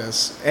about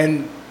this,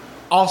 and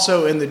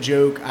also in the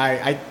joke,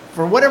 I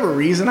for whatever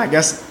reason, I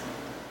guess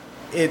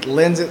it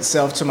lends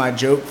itself to my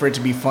joke for it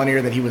to be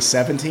funnier that he was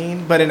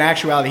 17, but in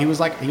actuality, he was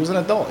an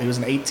adult. He was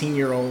an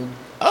 18-year-old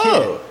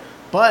kid.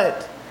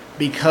 But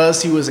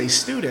because he was a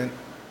student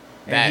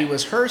and he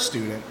was her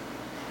student,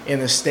 in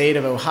the state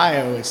of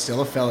Ohio, it's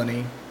still a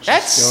felony. She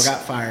still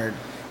got fired.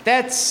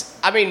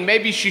 I mean,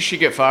 maybe she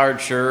should get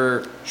fired,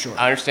 sure.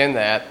 I understand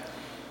that.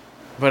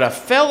 But a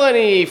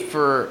felony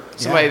for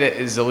somebody that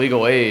is a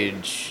legal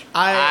age,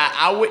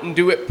 I wouldn't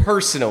do it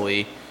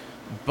personally,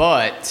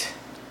 but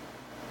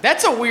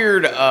that's a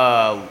weird,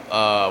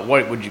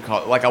 what would you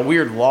call it? Like a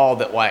weird law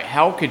that, like,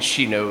 how could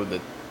she know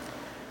that?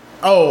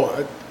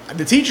 Oh,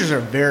 the teachers are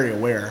very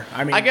aware.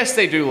 I mean, I guess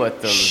they do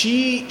let them.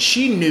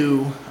 She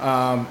knew,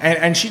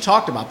 and she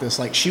talked about this.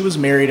 Like, she was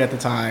married at the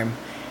time,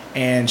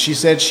 and she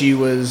said she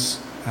was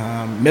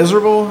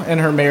miserable in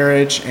her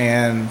marriage,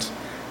 and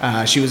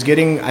she was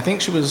getting, I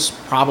think she was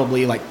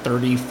probably like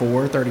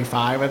 34,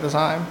 35 at the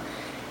time.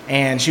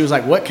 And she was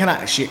like, what can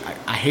I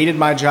hated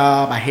my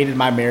job, I hated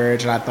my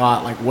marriage, and I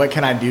thought, like, what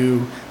can I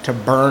do to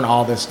burn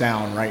all this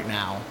down right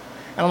now?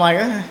 And I'm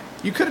like,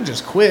 you could have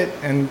just quit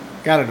and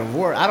got a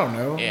divorce. I don't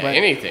know. Yeah, but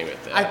anything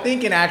with that. I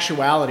think in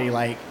actuality,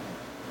 like,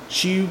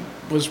 she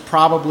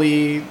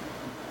probably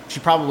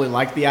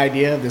liked the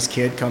idea of this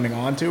kid coming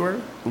on to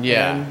her.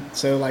 Yeah. And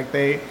so, like,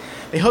 they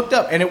hooked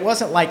up, and it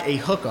wasn't like a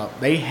hookup.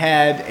 They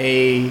had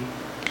a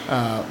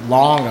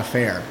long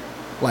affair,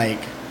 like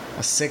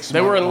a 6-month.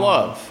 They were in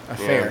love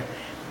affair,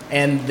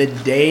 and the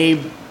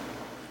day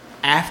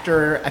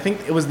after, I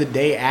think it was the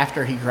day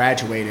after he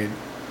graduated,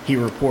 he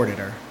reported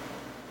her.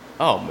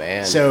 Oh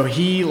man! So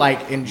he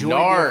like enjoyed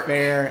the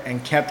affair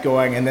and kept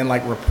going, and then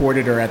like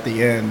reported her at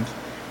the end,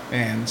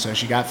 and so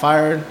she got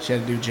fired. She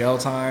had to do jail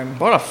time.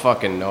 What a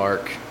fucking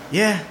narc!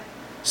 Yeah.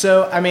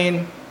 So I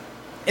mean,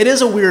 it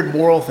is a weird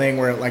moral thing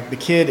where like the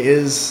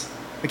kid's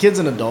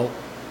an adult,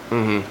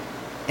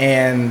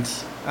 and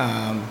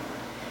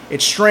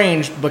it's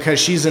strange because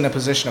she's in a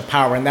position of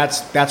power, and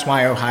that's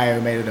why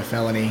Ohio made it a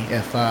felony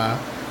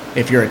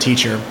if you're a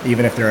teacher,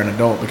 even if they're an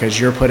adult, because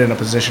you're put in a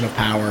position of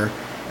power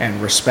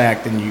and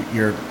respect, and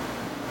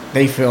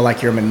they feel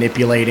like you're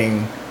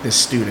manipulating this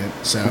student.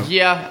 So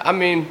yeah, I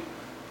mean,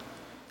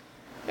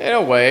 in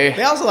a way,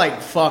 they also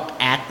like fucked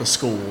at the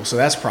school, so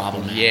that's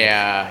problematic.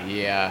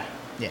 Yeah.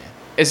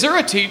 Is there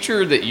a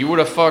teacher that you would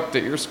have fucked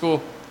at your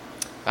school?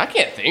 I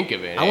can't think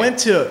of any. I went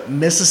to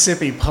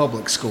Mississippi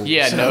public school.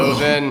 Yeah, so no,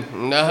 then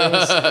no.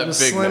 It was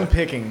slim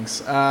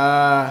pickings.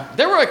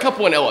 There were a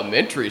couple in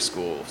elementary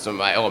school. Some of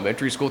my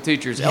elementary school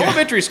teachers. Yeah.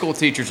 Elementary school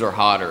teachers are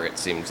hotter, it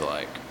seems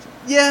like.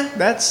 Yeah,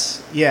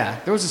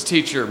 there was this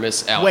teacher,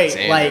 Miss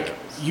Alexander. Wait, like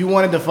you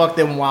wanted to fuck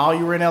them while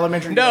you were in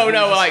elementary? No,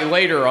 like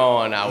later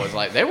on, I was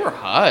like, they were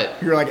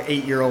hot. You're like an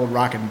 8-year-old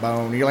rocking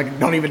bone. You're like,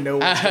 don't even know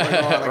what's going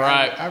on. Like,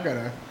 right. I've got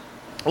to.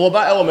 Well,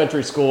 by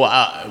elementary school,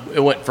 it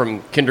went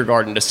from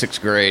kindergarten to 6th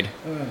grade.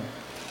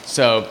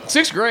 So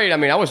 6th grade, I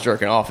mean, I was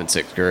jerking off in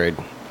 6th grade.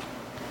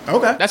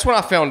 Okay. That's when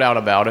I found out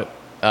about it.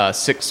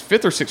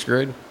 5th or 6th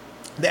grade.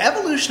 The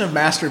evolution of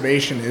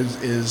masturbation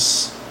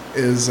is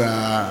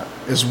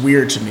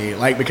weird to me.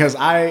 Like, because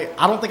I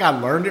don't think I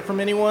learned it from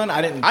anyone.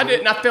 I didn't.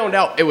 I found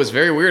out. It was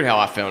very weird how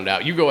I found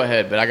out. You go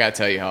ahead, but I got to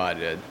tell you how I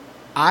did.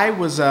 I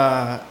was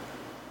I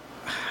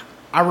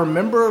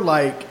remember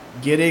like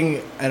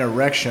getting an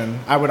erection.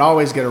 I would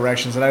always get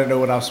erections, and I didn't know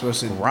what I was supposed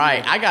to do.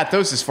 Right. I got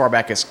those as far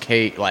back as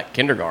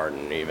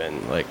kindergarten,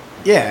 even. Like,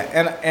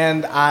 yeah,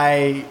 and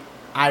I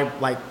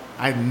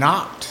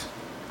knocked.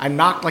 I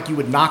knocked like you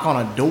would knock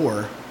on a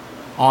door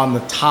on the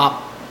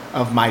top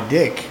of my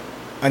dick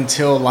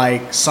until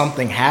like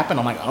something happened.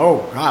 I'm like,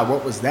 oh God,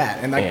 what was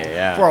that? And like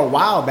for a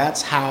while,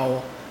 that's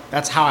how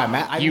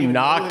I you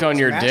knocked on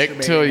your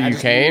dick till you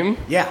came?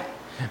 Yeah.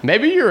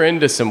 Maybe you're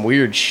into some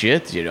weird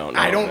shit you don't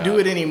know. I don't do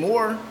it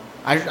anymore.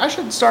 I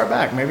should start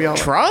back. Maybe I'll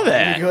try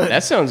that.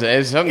 That sounds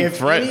something.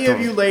 If any of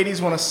you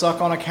ladies want to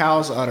suck on a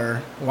cow's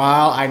udder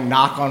while I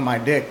knock on my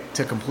dick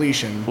to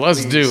completion,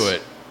 let's do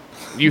it.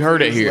 You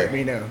heard it here. Let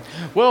me know.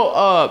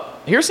 Well,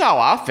 here's how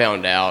I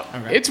found out.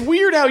 Okay. It's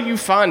weird how you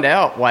find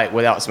out like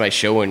without somebody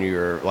showing you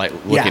or like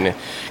looking at.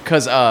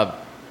 Because I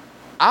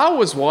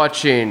was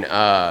watching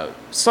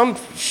some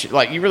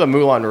like you remember the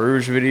Moulin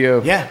Rouge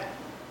video? Yeah.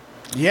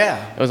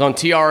 Yeah. It was on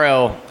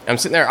TRL. I'm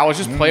sitting there. I was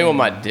just playing with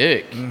my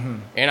dick,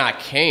 and I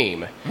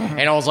came,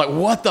 and I was like,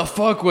 "What the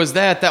fuck was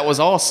that? That was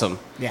awesome."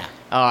 Yeah.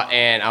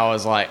 And I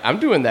was like, "I'm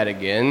doing that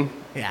again."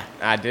 Yeah.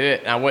 I did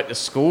it. And I went to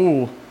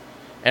school, and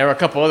there were a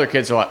couple other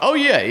kids who were like, "Oh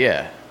yeah,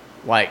 yeah."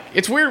 Like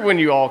it's weird when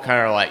you all kind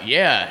of are like,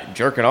 "Yeah,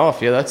 jerking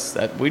off. Yeah, that's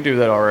that. We do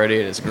that already,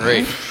 and it's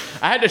great."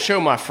 I had to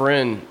show my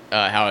friend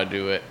how to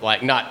do it,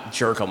 like not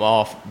jerk him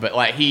off, but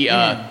like he.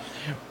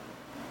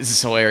 This is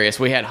hilarious.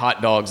 We had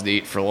hot dogs to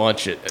eat for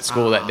lunch at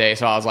school that day,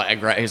 so I was like,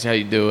 "Here's how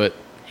you do it."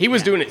 He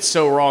was doing it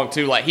so wrong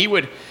too. Like he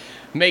would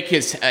make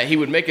his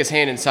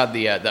hand inside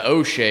the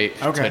O shape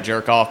to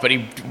jerk off, but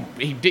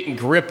he didn't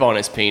grip on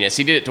his penis.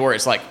 He did it to where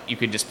it's like you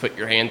could just put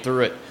your hand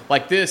through it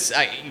like this.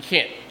 You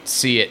can't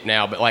see it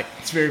now, but like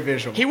it's very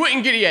visual. He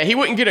wouldn't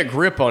get a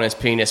grip on his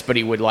penis, but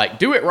he would like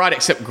do it right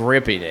except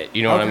gripping it.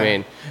 You know what I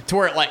mean? To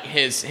where like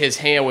his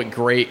hand would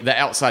graze the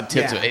outside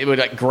tips. It would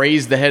like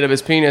graze the head of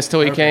his penis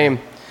till he came.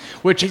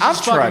 Which he's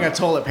just fucking a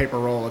toilet paper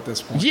roll at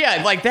this point.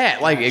 Yeah, like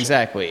that, like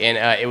exactly. And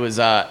it was,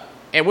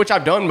 and which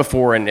I've done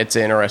before, and it's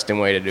an interesting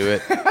way to do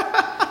it.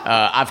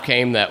 I've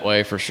came that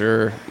way for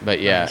sure, but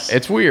yeah,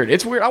 it's weird.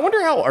 It's weird. I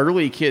wonder how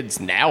early kids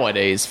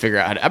nowadays figure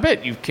out how to. I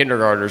bet you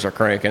kindergartners are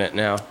cranking it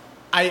now.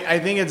 I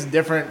think it's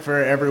different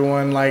for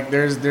everyone. Like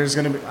there's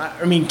gonna be.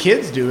 I mean,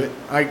 kids do it.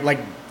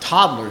 Like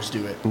toddlers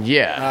do it.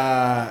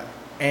 Yeah.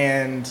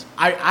 And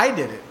I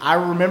did it. I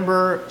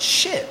remember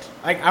shit.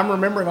 Like I'm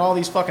remembering all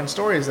these fucking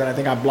stories that I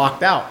think I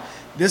blocked out.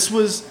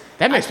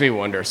 That makes me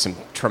wonder some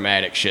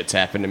traumatic shit's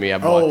happened to me. I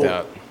blocked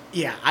out.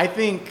 Yeah, I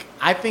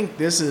think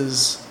this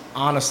is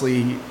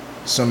honestly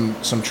some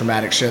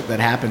traumatic shit that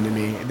happened to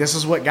me. This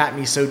is what got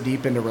me so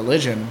deep into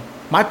religion.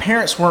 My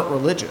parents weren't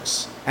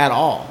religious at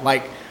all.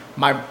 Like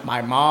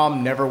my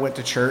mom never went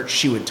to church.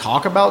 She would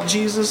talk about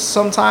Jesus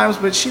sometimes,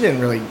 but she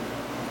didn't really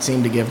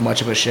seem to give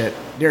much of a shit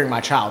during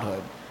my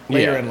childhood.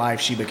 Later in life,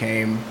 she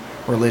became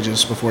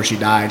religious before she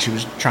died. She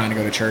was trying to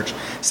go to church.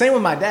 Same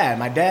with my dad.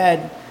 My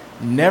dad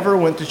never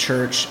went to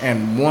church,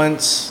 and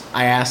once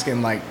I asked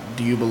him, like,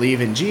 do you believe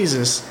in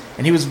Jesus?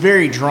 And he was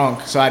very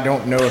drunk, so I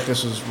don't know if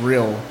this was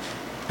real.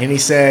 And he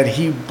said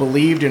he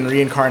believed in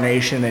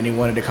reincarnation and he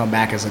wanted to come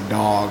back as a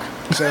dog.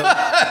 So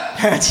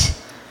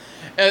that's...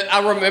 And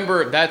I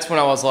remember that's when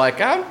I was like,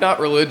 I'm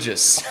not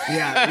religious.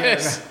 Yeah.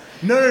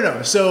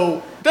 No.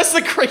 So... That's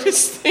the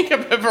greatest thing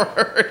I've ever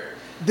heard.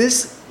 He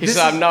said,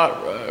 I'm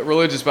not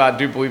religious, but I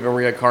do believe in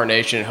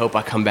reincarnation and hope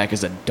I come back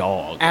as a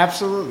dog.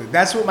 Absolutely.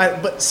 That's what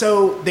But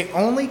so the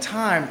only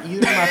time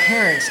either of my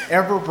parents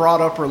ever brought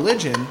up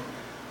religion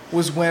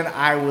was when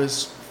I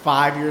was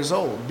 5 years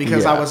old,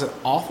 because I was an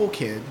awful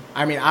kid.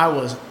 I mean, I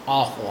was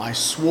awful. I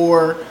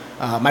swore.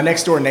 My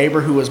next door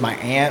neighbor, who was my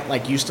aunt,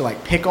 like used to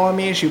like pick on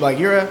me. She'd be like,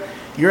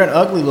 You're an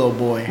ugly little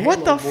boy. Hey,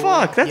 what the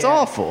fuck? That's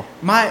awful.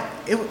 I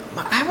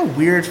have a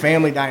weird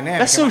family dynamic.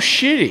 That's so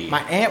shitty.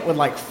 My aunt would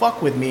like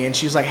fuck with me, and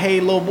she's like, "Hey,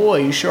 little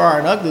boy, you sure are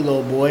an ugly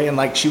little boy." And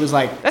like she was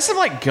like, "That's some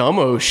like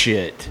gummo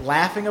shit."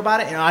 Laughing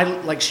about it,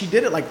 and she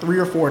did it like 3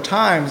 or 4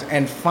 times,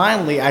 and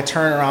finally I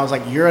turned around. I was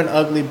like, "You're an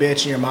ugly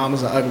bitch, and your mom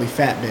is an ugly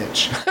fat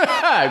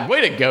bitch."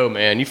 Way to go,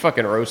 man! You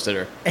fucking roasted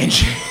her.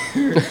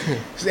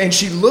 And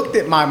she looked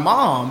at my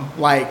mom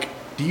like,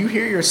 do you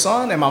hear your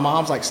son? And my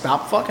mom's like,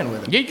 stop fucking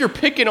with him. Yeah, you're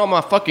picking on my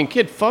fucking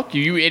kid. Fuck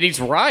you. And he's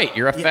right.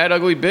 You're a fat,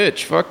 ugly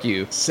bitch. Fuck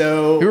you.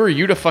 So who are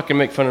you to fucking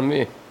make fun of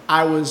me?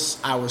 I was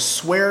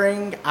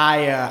swearing.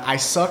 I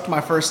sucked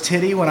my first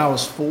titty when I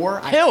was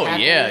 4. Hell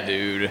yeah,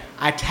 dude.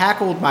 I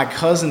tackled my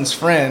cousin's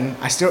friend.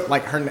 I still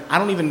like her. I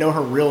don't even know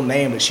her real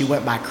name, but she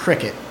went by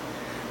Cricket.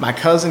 My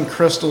cousin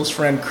Crystal's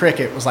friend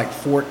Cricket was like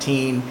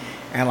 14,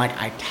 and like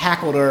I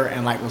tackled her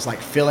and like was like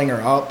filling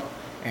her up.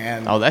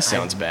 And that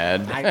sounds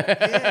bad.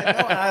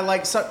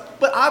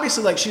 But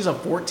obviously, like she's a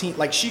 14.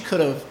 Like she could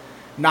have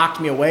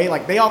knocked me away.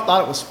 Like they all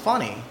thought it was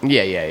funny.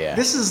 Yeah.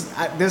 This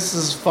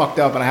is fucked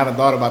up, and I haven't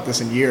thought about this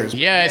in years.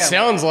 Yeah, it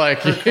sounds like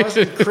her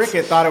cousin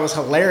Cricket thought it was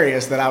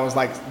hilarious that I was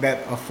like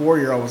that a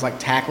 4-year-old was like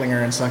tackling her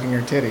and sucking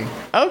her titty.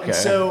 Okay. And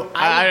so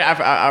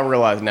I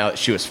realize now that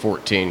she was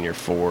 14, you're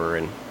 4,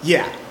 and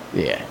yeah.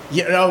 Yeah.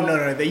 Yeah,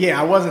 no.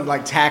 Yeah, I wasn't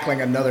like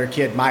tackling another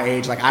kid my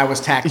age. Like I was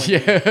tackling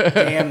a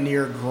damn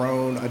near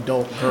grown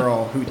adult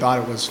girl who thought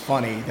it was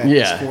funny that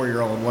this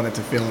 4-year-old wanted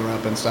to feel her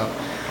up and stuff.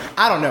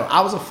 I don't know.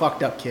 I was a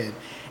fucked up kid,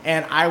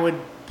 and I would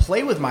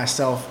play with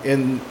myself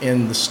in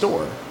the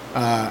store.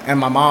 And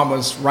my mom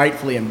was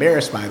rightfully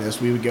embarrassed by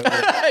this. We would go.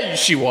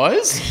 She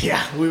was?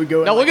 Yeah, we would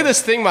go. Now look at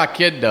this thing my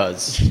kid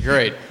does.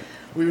 Great.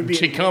 We would be.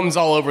 She comes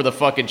all over the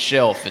fucking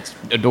shelf. It's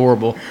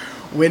adorable.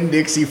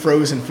 Winn-Dixie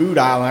frozen food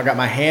aisle, and I got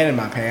my hand in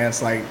my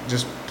pants, like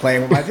just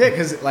playing with my dick,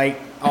 because like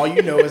all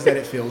you know is that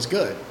it feels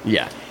good.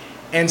 Yeah.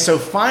 And so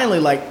finally,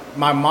 like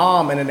my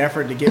mom, in an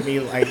effort to get me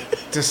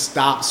like to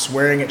stop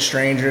swearing at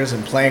strangers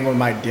and playing with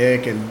my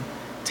dick and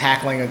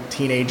tackling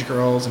teenage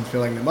girls and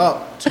filling them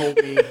up, told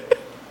me,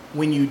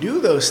 when you do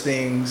those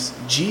things,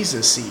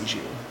 Jesus sees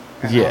you.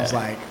 And I was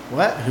like,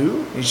 what?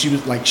 Who? And she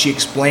was like, she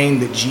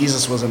explained that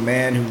Jesus was a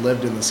man who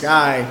lived in the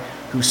sky,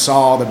 who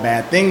saw the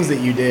bad things that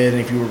you did,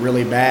 and if you were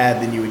really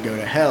bad, then you would go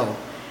to hell.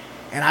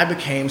 And I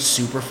became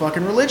super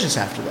fucking religious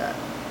after that.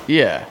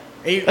 Yeah.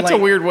 That's like, a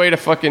weird way to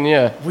fucking,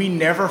 We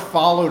never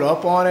followed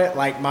up on it.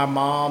 Like, my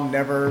mom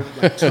never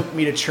took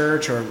me to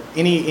church or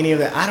any of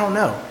that. I don't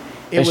know.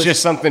 It's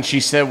just something she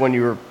said when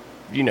you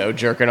were,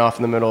 jerking off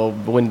in the middle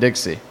of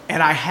Winn-Dixie.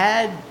 And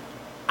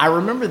I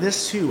remember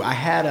this too. I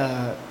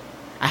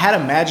had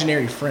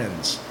imaginary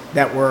friends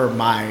that were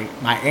my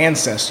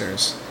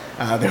ancestors.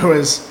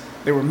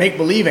 They were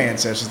make-believe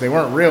ancestors. They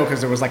weren't real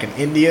because there was like an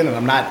Indian, and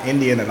I'm not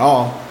Indian at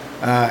all,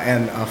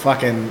 and a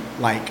fucking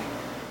like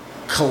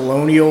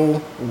colonial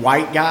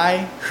white guy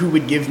who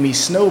would give me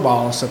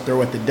snowballs to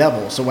throw at the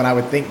devil. So when I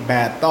would think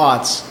bad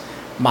thoughts,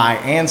 my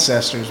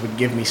ancestors would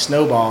give me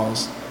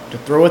snowballs to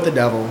throw at the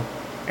devil,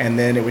 and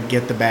then it would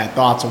get the bad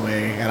thoughts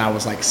away, and I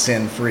was like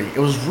sin-free. It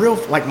was real.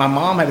 Like my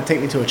mom had to take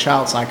me to a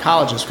child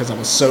psychologist because I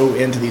was so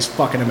into these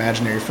fucking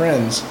imaginary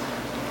friends,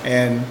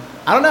 and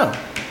I don't know.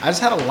 I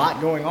just had a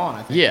lot going on,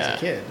 I think, as a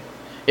kid.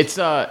 It's,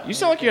 you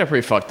sound like you had a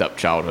pretty fucked up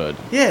childhood.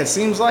 Yeah, it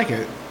seems like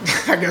it.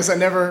 I guess I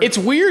never... It's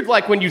weird,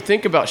 like, when you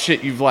think about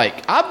shit you've,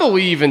 like... I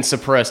believe in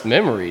suppressed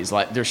memories.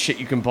 Like, there's shit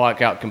you can block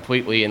out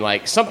completely, and,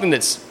 like, something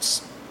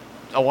that's...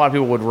 a lot of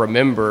people would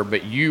remember,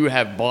 but you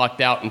have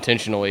blocked out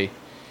intentionally,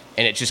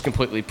 and it just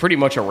completely, pretty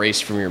much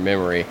erased from your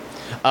memory.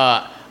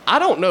 I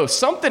don't know.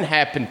 Something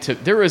happened to...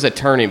 There is a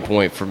turning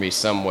point for me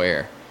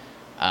somewhere.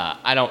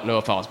 I don't know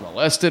if I was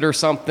molested or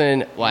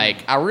something. Like,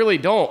 I really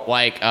don't.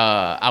 Like,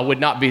 I would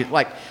not be...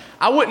 Like,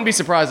 I wouldn't be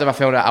surprised if I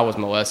found out I was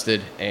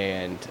molested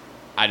and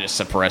I just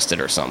suppressed it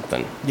or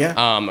something.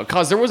 Yeah.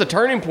 Because there was a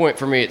turning point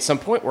for me at some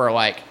point where,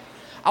 like,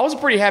 I was a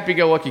pretty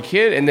happy-go-lucky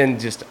kid, and then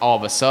just all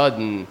of a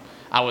sudden...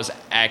 I was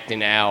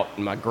acting out,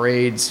 and my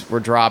grades were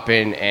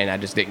dropping, and I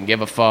just didn't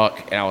give a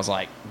fuck, and I was,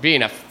 like,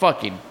 being a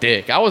fucking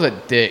dick. I was a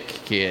dick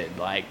kid,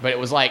 like, but it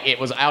was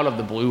out of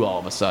the blue all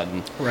of a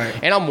sudden. Right.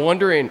 And I'm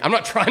wondering, I'm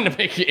not trying to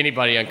make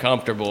anybody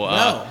uncomfortable.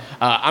 No.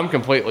 I'm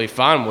completely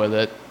fine with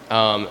it.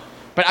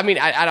 But, I mean,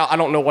 I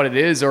don't know what it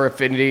is or if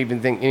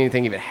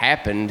anything even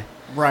happened.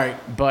 Right.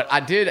 But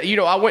I did,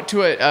 I went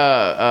to it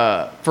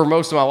for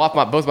most of my life.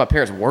 Both my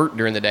parents worked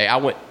during the day. I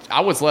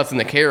was left in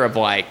the care of,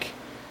 like,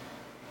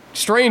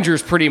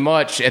 strangers pretty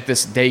much at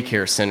this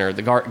daycare center,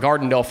 the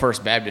Gardendale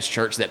First Baptist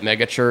Church, that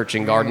mega church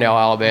in Gardendale,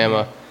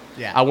 Alabama.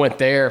 Yeah. I went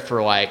there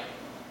for like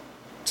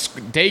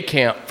day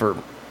camp for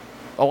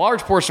a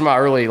large portion of my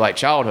early like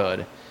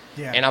childhood.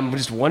 Yeah. And I'm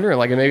just wondering,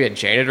 like, maybe a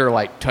janitor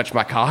like touched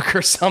my cock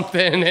or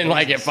something and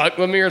like it fucked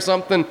with me or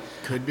something.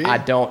 Could be. I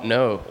don't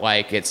know.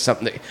 Like, it's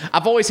something.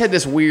 I've always had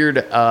this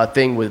weird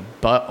thing with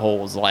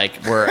buttholes,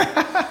 like where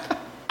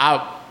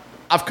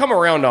I've come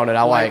around on it.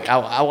 I like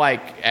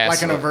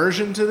like an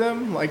aversion to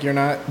them. Like you're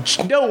not.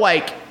 No,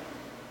 like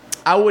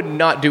I would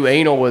not do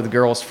anal with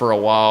girls for a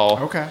while.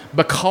 Okay.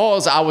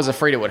 Because I was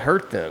afraid it would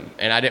hurt them,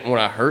 and I didn't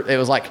want to hurt. It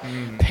was like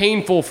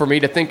painful for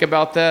me to think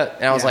about that,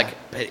 and I was like,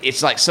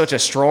 it's like such a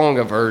strong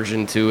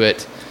aversion to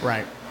it.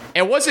 Right.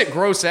 And it wasn't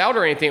gross out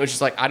or anything. It was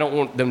just like I don't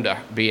want them to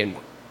be in.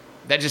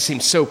 That just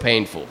seems so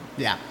painful.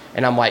 Yeah.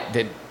 And I'm like,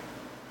 did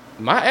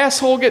my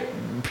asshole get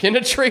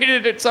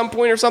penetrated at some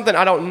point or something?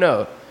 I don't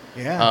know.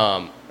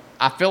 Yeah.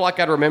 I feel like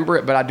I'd remember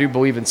it, but I do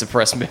believe in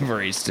suppressed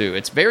memories too.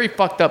 It's very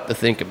fucked up to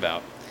think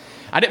about.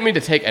 I didn't mean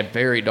to take a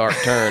very dark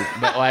turn,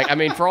 but like, I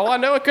mean, for all I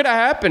know, it could have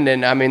happened,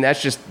 and I mean,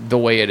 that's just the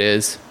way it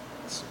is.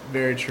 It's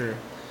very true.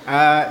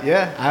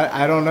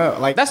 I don't know.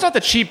 Like, that's not to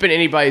cheapen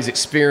anybody's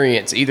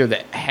experience either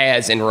that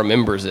has and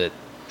remembers it.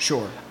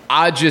 Sure.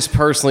 I just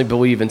personally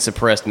believe in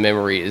suppressed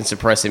memory and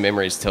suppressing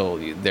memories till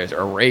they're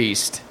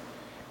erased,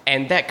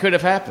 and that could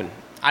have happened.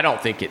 I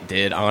don't think it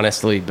did,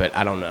 honestly, but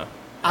I don't know.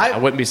 I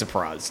wouldn't be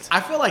surprised. I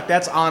feel like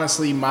that's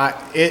honestly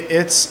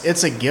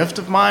it's a gift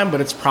of mine,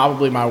 but it's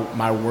probably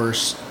my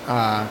worst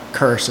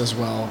curse as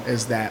well,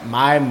 is that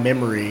my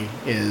memory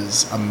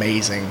is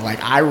amazing. Like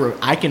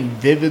I can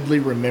vividly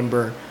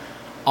remember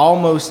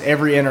almost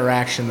every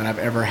interaction that I've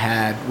ever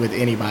had with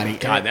anybody.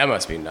 God, that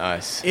must be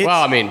nice. Well,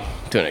 I mean,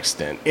 to an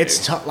extent.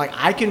 It's tough. Like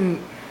I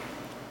can.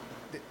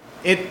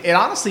 It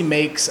honestly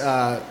makes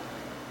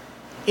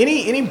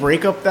any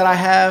breakup that I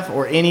have,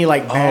 or any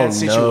like bad Oh,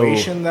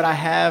 situation that I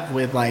have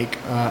with like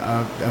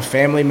a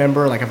family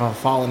member, like if I've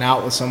fallen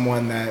out with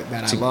someone that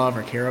I love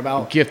or care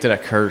about, Gift and a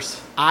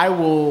curse. I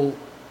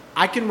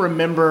can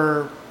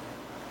remember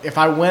if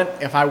I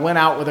went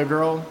out with a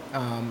girl,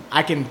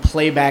 I can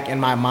play back in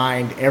my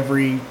mind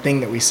everything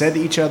that we said to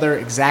each other,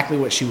 exactly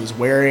what she was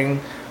wearing,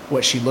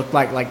 what she looked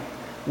like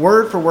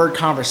word for word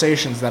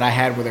conversations that I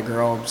had with a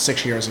girl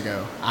 6 years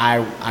ago.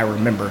 I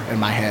remember in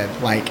my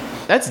head, like.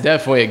 That's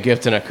definitely a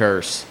gift and a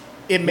curse.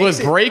 It makes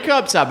With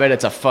breakups, I bet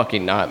it's a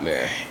fucking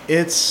nightmare.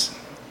 It's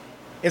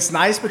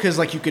nice because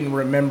like you can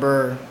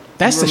remember.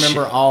 That's you the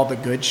remember shit. all the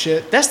good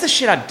shit. That's the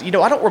shit I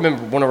don't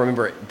want to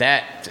remember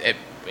that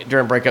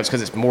during breakups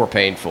because it's more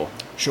painful.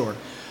 Sure.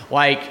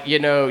 Like,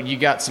 you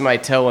got somebody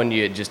telling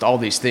you just all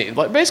these things,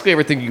 like basically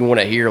everything you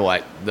want to hear,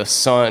 like the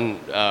sun,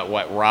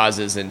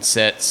 rises and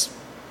sets,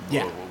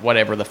 Yeah.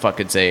 whatever the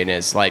fucking saying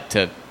is, like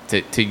to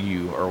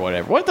you or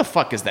whatever. What the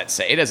fuck is that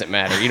say? It doesn't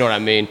matter. You know what I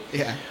mean?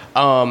 Yeah.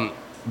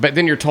 But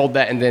then you're told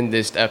that, and then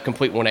this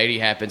complete 180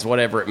 happens,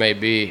 whatever it may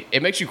be.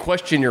 It makes you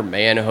question your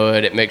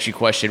manhood. It makes you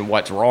question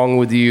what's wrong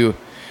with you.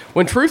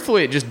 When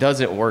truthfully, it just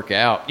doesn't work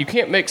out. You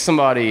can't make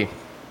somebody.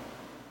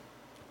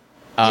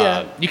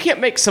 You can't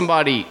make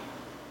somebody.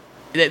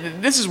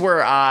 This is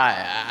where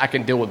I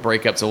can deal with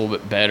breakups a little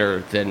bit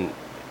better than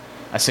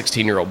a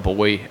 16-year-old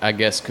boy, I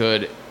guess,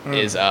 could.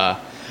 Is I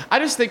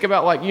just think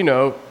about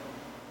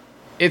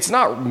it's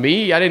not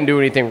me. I didn't do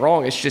anything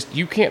wrong. It's just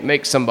you can't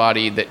make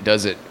somebody that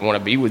doesn't want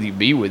to be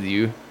with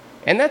you,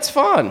 and that's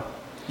fun.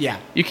 Yeah.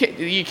 You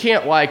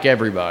can't like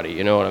everybody.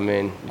 You know what I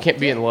mean? You can't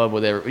be in love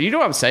with everybody. You know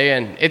what I'm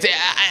saying?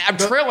 I'm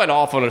trailing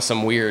off onto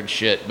some weird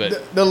shit,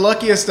 but The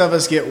luckiest of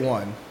us get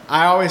one.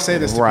 I always say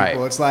this to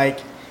people. It's like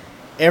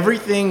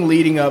everything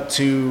leading up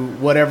to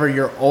whatever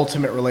your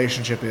ultimate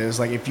relationship is.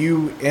 Like if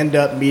you end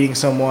up meeting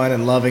someone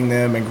and loving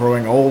them and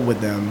growing old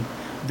with them,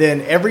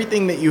 then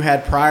everything that you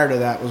had prior to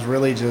that was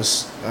really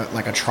just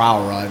like a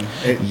trial run.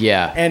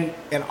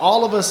 And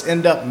all of us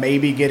end up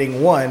maybe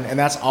getting one, and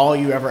that's all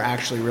you ever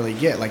actually really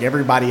get. Like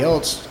everybody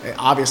else,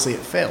 obviously it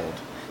failed.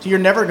 So you're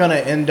never going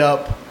to end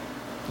up,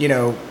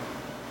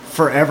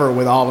 forever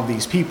with all of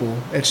these people.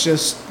 It's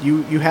just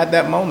you had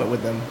that moment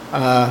with them.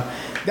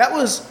 That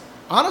was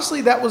honestly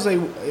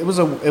it was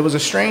a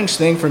strange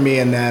thing for me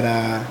in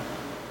that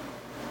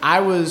I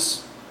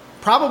was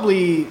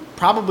probably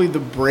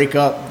the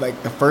breakup,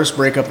 like the first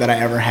breakup that I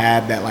ever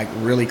had that like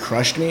really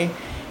crushed me.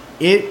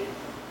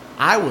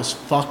 I was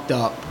fucked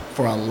up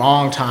for a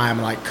long time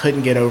and like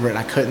couldn't get over it. And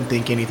I couldn't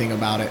think anything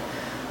about it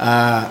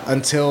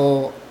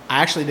until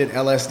I actually did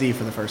LSD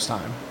for the first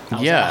time. I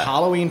was at a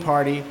Halloween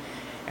party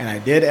and I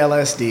did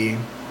LSD,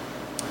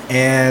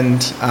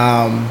 and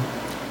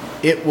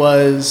it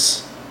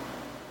was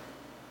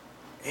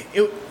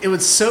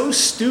so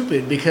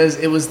stupid because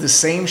it was the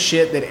same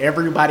shit that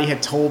everybody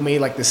had told me,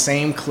 like the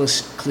same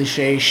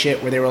cliche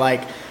shit where they were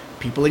like,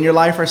 people in your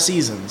life are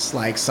seasons.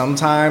 Like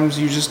sometimes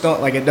you just don't,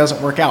 like it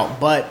doesn't work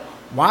out. But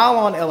while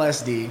on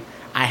LSD,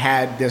 I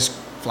had this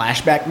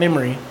flashback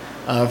memory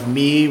of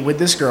me with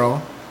this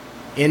girl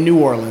in New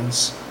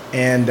Orleans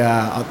and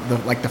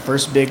the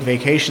first big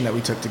vacation that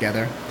we took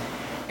together.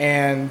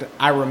 And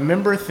I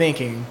remember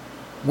thinking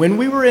when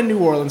we were in New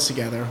Orleans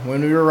together,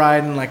 when we were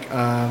riding like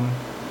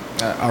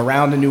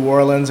around in New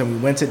Orleans and we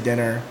went to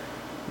dinner,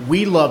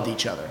 we loved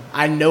each other.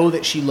 I know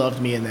that she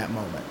loved me in that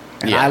moment,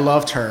 and I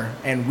loved her,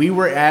 and we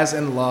were as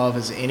in love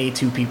as any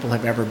two people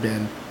have ever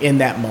been in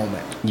that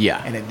moment.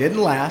 Yeah. And it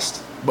didn't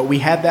last, but we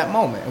had that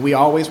moment, and we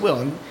always will.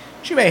 And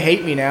she may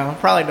hate me now,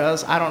 probably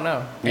does, I don't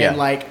know. Yeah. And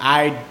like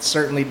I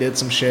certainly did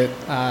some shit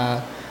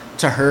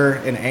to her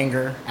in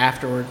anger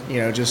afterward,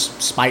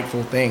 just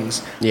spiteful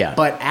things. Yeah.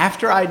 But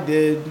after I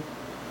did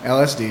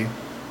LSD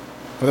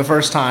for the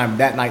first time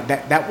that night,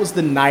 that was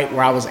the night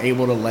where I was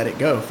able to let it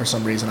go for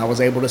some reason. I was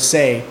able to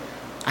say,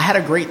 I had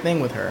a great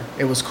thing with her.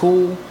 It was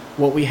cool.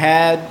 What we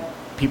had,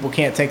 people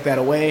can't take that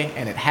away,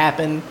 and it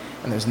happened,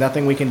 and there's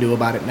nothing we can do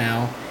about it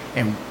now.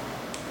 And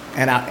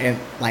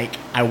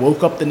I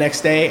woke up the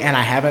next day, and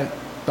I haven't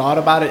thought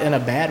about it in a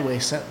bad way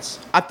since.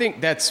 I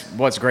think that's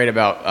what's great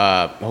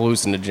about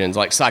hallucinogens,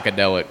 like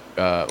psychedelic,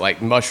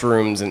 like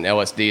mushrooms and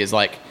LSD, is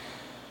like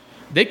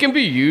they can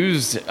be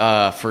used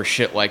for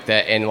shit like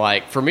that. And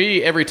like for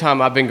me, every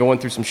time I've been going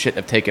through some shit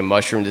and I've taken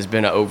mushrooms, it's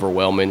been an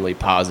overwhelmingly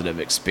positive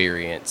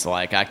experience.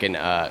 Like I can,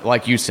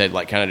 like you said,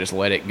 like kind of just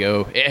let it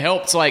go. It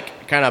helps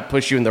like kind of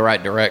push you in the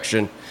right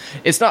direction.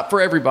 It's not for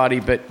everybody,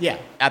 but yeah,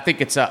 I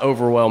think it's an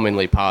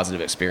overwhelmingly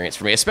positive experience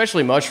for me,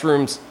 especially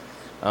mushrooms.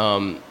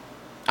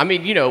 I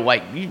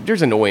mean,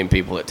 there's annoying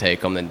people that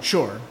take them, and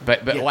sure,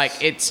 but yes.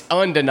 Like it's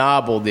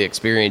undeniable the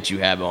experience you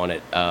have on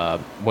it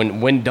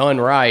when done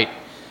right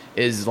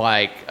is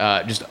like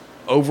just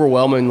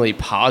overwhelmingly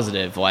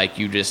positive. Like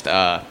you just,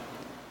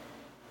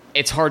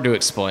 it's hard to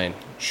explain.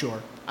 Sure.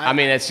 I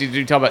mean,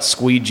 you talk about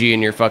squeegee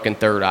and your fucking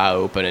third eye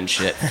open and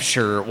shit.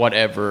 Sure,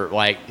 whatever.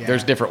 Like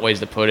there's different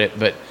ways to put it,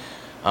 but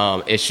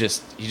it's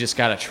just you just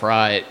gotta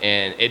try it,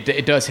 and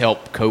it does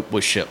help cope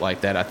with shit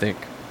like that, I think.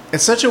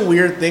 It's such a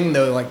weird thing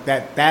though, like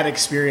that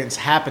experience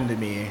happened to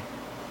me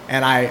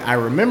and I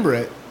remember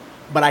it,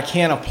 but I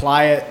can't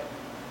apply it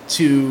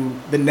to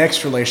the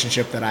next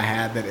relationship that I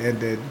had that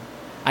ended.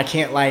 I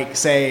can't like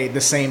say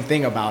the same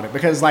thing about it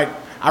because like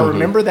I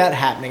remember that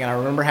happening and I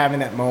remember having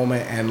that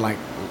moment and like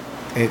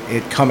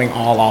it coming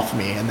all off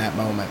me in that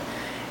moment.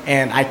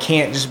 And I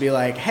can't just be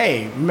like,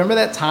 hey, remember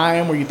that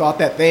time where you thought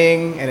that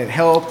thing and it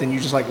helped and you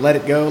just like let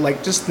it go?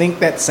 Like just think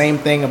that same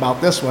thing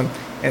about this one.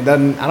 It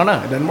doesn't, I don't know,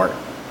 it doesn't work.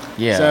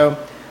 Yeah. So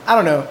I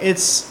don't know.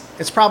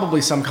 It's probably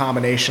some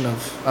combination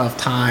of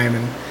time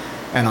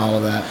and all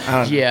of that. I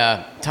don't know.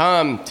 Yeah.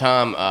 Time,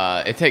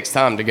 it takes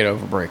time to get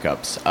over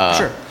breakups.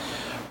 Sure.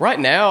 Right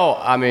now,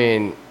 I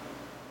mean,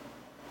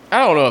 I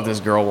don't know if this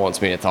girl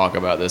wants me to talk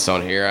about this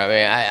on here. I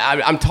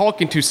mean, I'm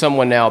talking to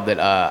someone now that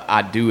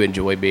I do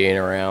enjoy being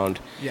around.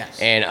 Yes.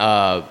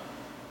 And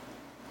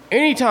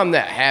anytime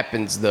that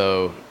happens,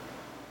 though,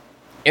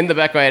 in the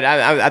back of my head,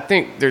 I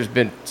think there's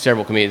been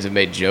several comedians have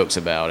made jokes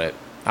about it.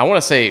 I want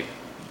to say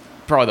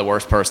probably the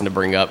worst person to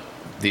bring up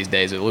these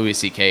days. Louis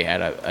C.K.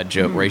 had a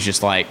joke where he's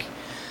just like,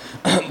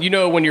 you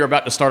know, when you're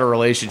about to start a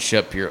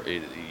relationship,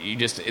 you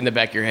just, in the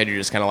back of your head, you're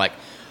just kind of like,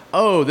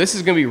 oh, this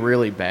is going to be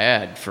really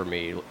bad for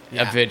me.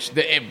 Yeah. There's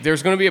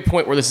going to be a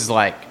point where this is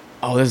like,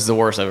 oh, this is the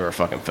worst I've ever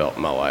fucking felt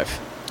in my life.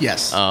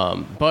 Yes.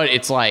 But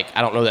it's like,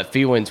 I don't know, that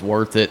feeling's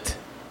worth it.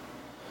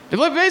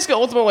 Like, basically,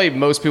 ultimately,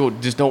 most people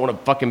just don't want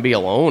to fucking be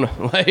alone.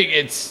 Like,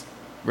 it's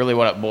really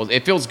what it boils.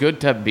 It feels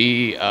good to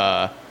be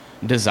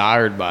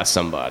desired by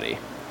somebody.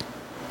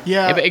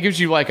 Yeah. It gives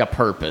you like a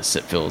purpose.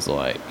 It feels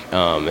like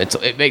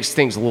it makes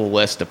things a little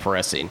less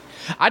depressing.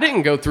 I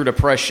didn't go through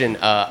depression.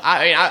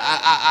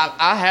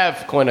 I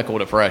have clinical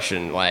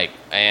depression, like,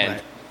 and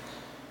Right.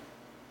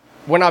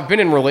 when I've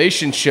been in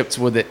relationships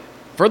with it,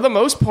 for the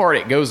most part,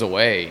 it goes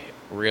away.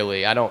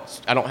 Really, I don't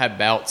have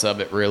bouts of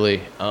it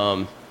really.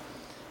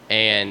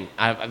 And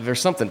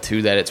there's something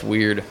to that. It's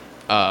weird.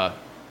 But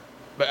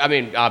I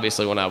mean,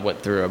 obviously, when I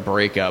went through a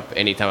breakup,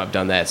 anytime I've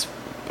done that, it's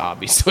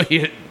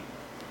obviously.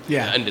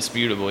 Yeah.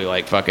 Indisputably,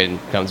 like, fucking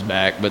comes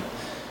back. But,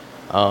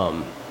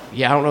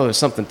 yeah, I don't know. There's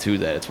something to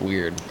that. It's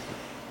weird.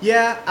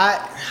 Yeah,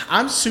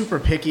 I'm super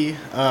picky,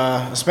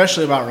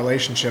 especially about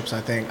relationships,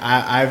 I think.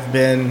 I've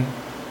been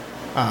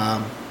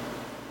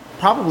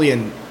probably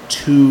in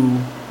two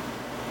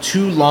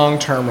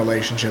long-term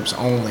relationships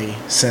only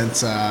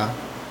since I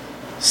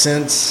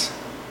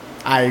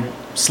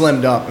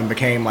slimmed up and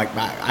became, like,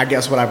 I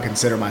guess what I would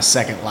consider my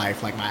second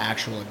life, like my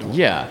actual adult.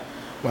 Yeah.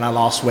 When I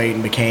lost weight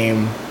and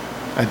became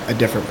a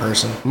different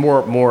person.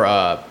 More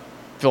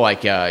feel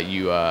like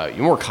you're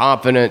more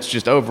confident,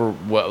 just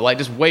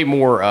just way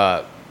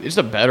more, it's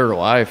a better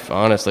life,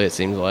 honestly, it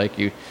seems like.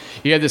 You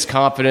have this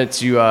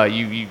confidence, you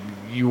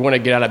want to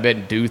get out of bed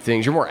and do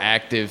things, you're more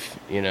active,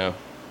 you know.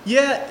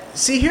 Yeah,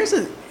 see, here's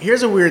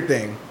a weird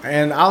thing,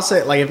 and I'll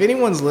say, like, if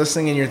anyone's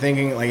listening and you're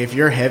thinking, like, if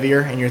you're heavier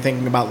and you're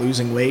thinking about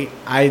losing weight,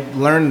 I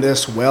learned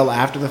this well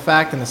after the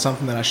fact, and it's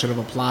something that I should have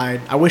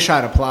applied. I wish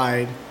I'd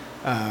applied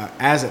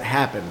as it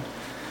happened,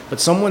 but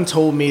someone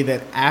told me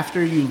that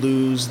after you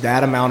lose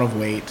that amount of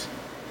weight,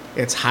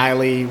 it's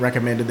highly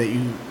recommended that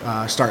you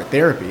start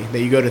therapy,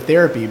 that you go to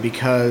therapy,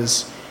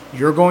 because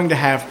you're going to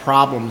have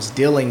problems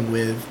dealing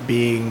with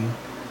being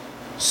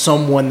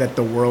someone that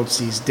the world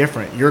sees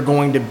different. You're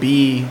going to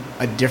be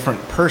a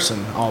different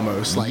person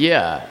almost. Like,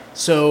 yeah.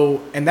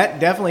 So, and that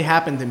definitely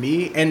happened to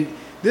me. And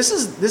this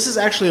is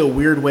actually a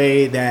weird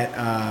way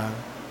that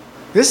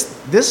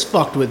this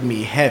fucked with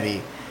me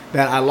heavy.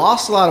 That I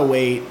lost a lot of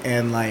weight,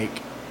 and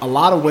like a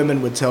lot of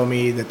women would tell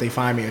me that they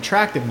find me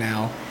attractive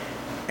now,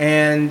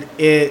 and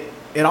it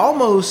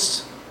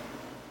almost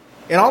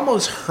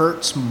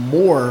hurts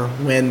more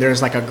when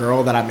there's like a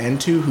girl that I'm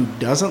into who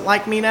doesn't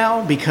like me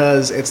now,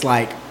 because it's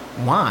like,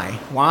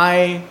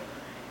 why?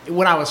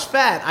 When I was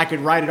fat, I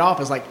could write it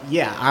off as like,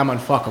 yeah, I'm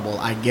unfuckable.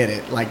 I get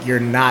it. Like, you're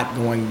not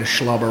going to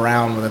schlub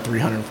around with a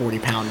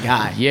 340-pound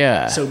guy.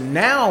 Yeah. So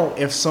now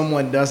if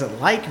someone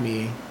doesn't like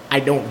me, I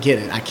don't get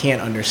it. I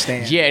can't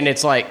understand. Yeah, and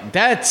it's like,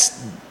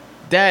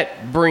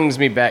 that brings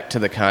me back to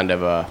the kind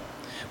of,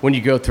 when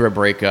you go through a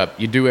breakup,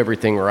 you do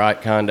everything right,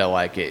 kind of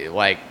like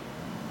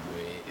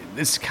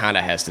this kind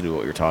of has to do with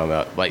what you're talking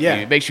about. Like, yeah.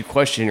 It makes you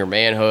question your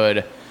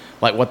manhood.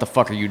 Like, what the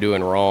fuck are you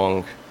doing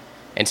wrong?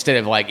 Instead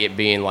of like it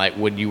being like,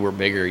 when you were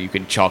bigger, you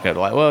could chalk it up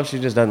like, well, she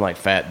just doesn't like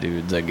fat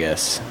dudes, I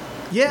guess.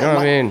 Yeah, you know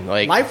what I mean?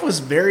 Like, life was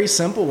very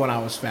simple when I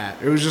was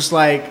fat. It was just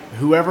like,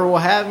 whoever will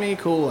have me,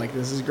 cool. Like,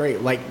 this is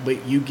great. Like,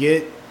 but you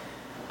get,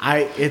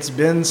 it's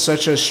been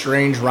such a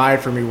strange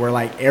ride for me where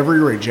like every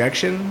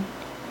rejection,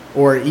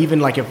 or even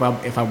like if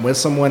I'm with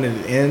someone and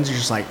it ends, you're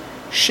just like,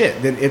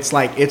 shit. Then it's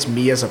like, it's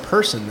me as a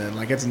person. Then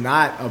like, it's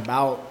not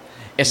about.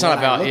 It's not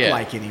about I look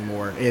like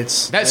anymore.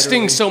 It's that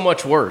stings so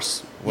much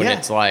worse when Yeah.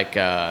 it's like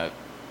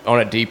on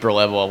a deeper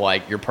level of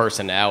like your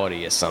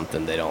personality is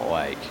something they don't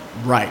like.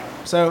 Right.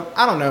 So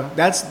I don't know.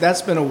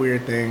 That's been a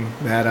weird thing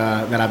that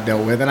I've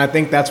dealt with, and I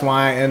think that's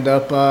why I end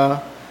up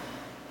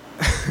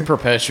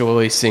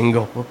Perpetually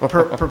single.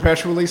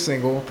 perpetually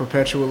single,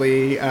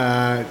 perpetually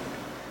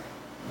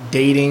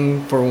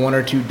dating for one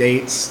or two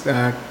dates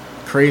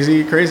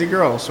crazy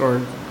girls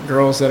or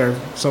girls that are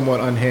somewhat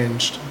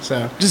unhinged.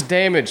 So just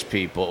damaged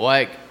people.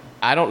 Like,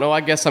 I don't know.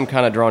 I guess I'm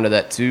kind of drawn to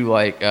that too.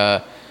 Like,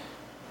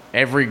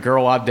 every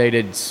girl I've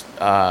dated,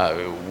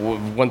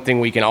 one thing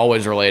we can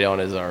always relate on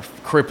is our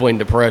crippling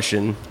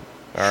depression,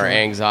 our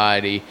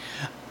anxiety.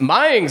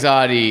 My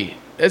anxiety,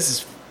 this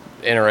is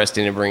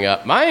interesting to bring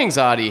up. My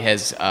anxiety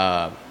has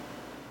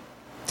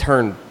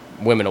turned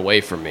women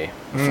away from me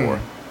before.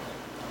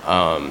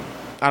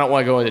 I don't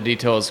want to go into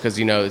details because,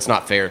 it's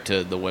not fair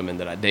to the women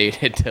that I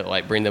dated to,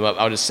 like, bring them up.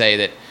 I'll just say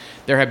that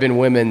there have been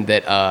women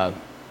that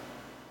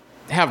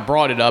have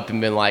brought it up and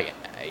been like,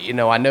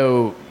 I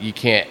know you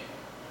can't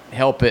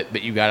help it,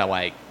 but you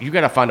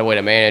gotta find a way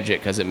to manage it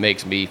because it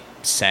makes me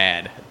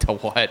sad to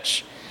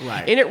watch.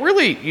 Right. And it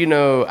really,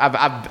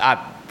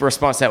 I've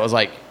response to that was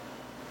like,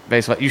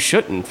 basically, you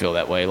shouldn't feel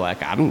that way.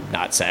 Like, I'm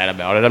not sad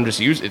about it. I'm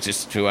just it's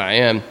just who I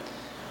am.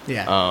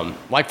 Yeah.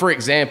 Like, for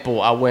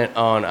example, I went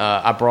on,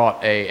 I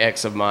brought a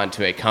ex of mine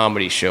to a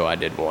comedy show I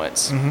did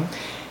once.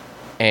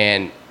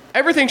 And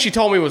everything she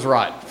told me was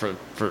right,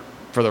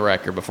 for the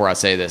record, before I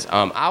say this.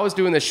 I was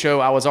doing this show.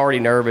 I was already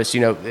nervous.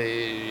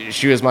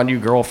 She was my new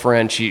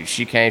girlfriend.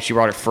 She came. She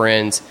brought her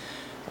friends.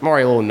 I'm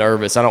already a little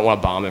nervous. I don't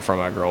want to bomb it from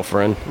my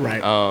girlfriend.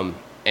 Right.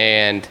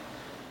 And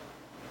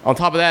on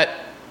top of that,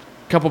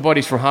 a couple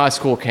buddies from high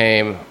school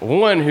came.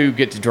 One who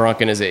gets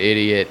drunk and is an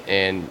idiot,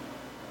 and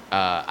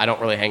I don't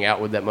really hang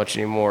out with that much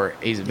anymore.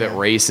 He's a bit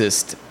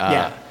racist.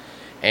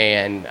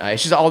 And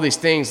it's just all these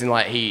things, and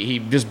like he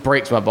just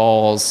breaks my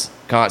balls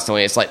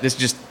constantly. It's like this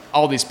just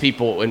all these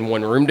people in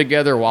one room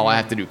together while I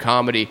have to do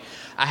comedy.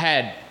 I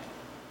had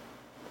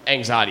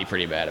anxiety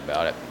pretty bad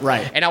about it.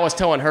 Right. And I was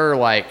telling her,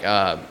 like,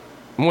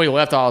 when we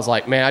left, I was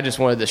like, man, I just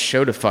wanted this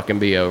show to fucking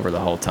be over the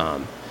whole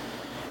time.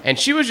 And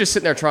she was just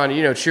sitting there trying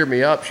to, cheer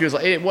me up. She was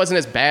like, it wasn't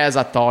as bad as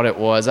I thought it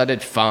was. I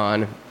did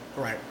fine.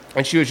 Right.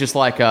 And she was just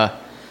like,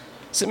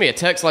 sent me a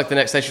text like the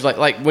next day. She was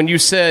like when you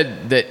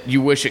said that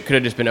you wish it could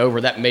have just been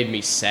over, that made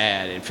me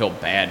sad and feel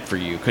bad for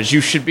you because you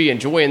should be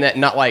enjoying that,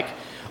 not like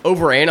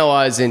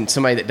overanalyzing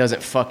somebody that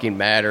doesn't fucking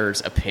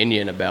matter's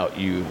opinion about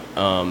you.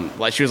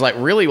 Like, she was like,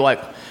 really,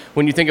 like,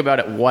 when you think about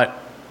it, what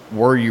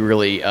were you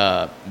really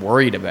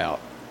worried about?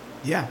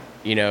 Yeah.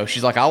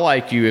 She's like, I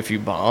like you if you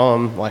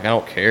bomb. Like, I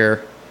don't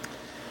care.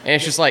 And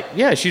it's just like,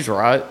 yeah, she's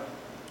right.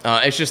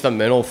 It's just a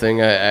mental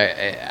thing.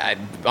 I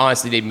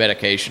honestly need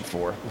medication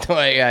for.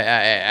 Like,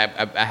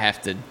 I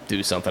have to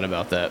do something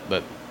about that.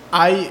 But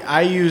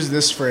I use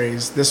this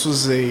phrase. This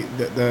was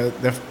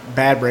the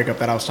bad breakup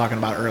that I was talking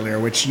about earlier,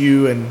 which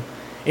you and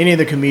any of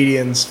the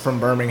comedians from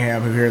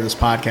Birmingham who hear this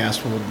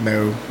podcast will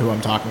know who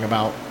I'm talking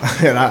about.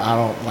 And I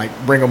don't like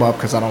bring them up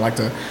because I don't like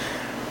to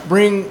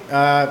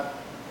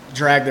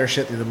drag their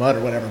shit through the mud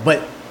or whatever.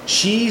 But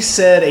she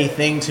said a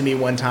thing to me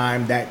one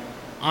time that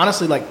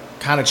honestly, like,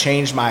 kind of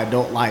changed my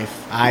adult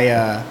life.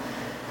 I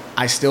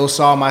still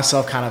saw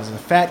myself kind of as a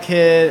fat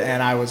kid,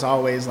 and I was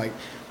always like,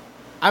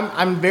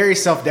 I'm very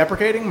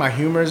self-deprecating. My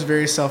humor is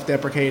very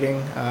self-deprecating.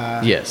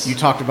 Yes. You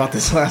talked about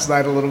this last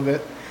night a little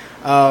bit.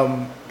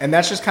 And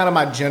that's just kind of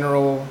my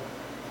general...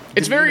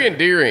 It's very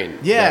endearing.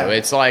 Yeah. Though.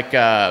 It's like...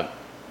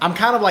 I'm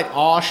kind of like,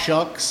 aw,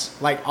 shucks.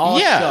 Like, aw,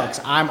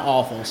 shucks, I'm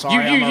awful.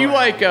 Sorry, you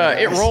like,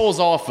 it rolls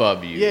off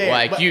of you. Yeah,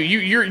 like,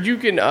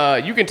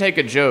 you can take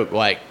a joke.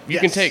 Like, you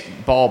can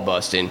take ball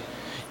busting.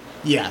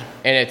 Yeah.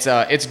 And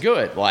it's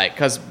good. Like,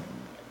 because...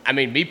 I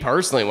mean, me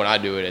personally, when I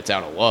do it, it's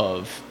out of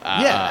love.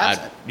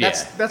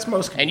 That's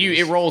most. And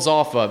it rolls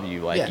off of you,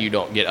 like, Yeah. you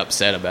don't get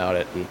upset about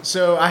it.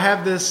 So I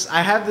have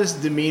this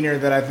demeanor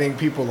that I think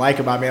people like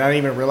about me, and I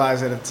didn't even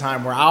realize it at the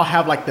time. Where I'll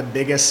have like the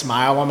biggest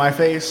smile on my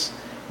face,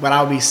 but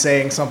I'll be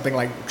saying something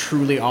like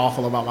truly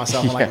awful about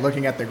myself, and like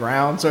looking at the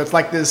ground. So it's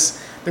like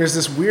this. There's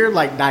this weird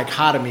like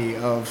dichotomy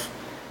of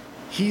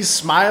he's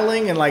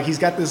smiling and like he's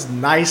got this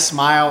nice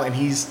smile, and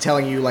he's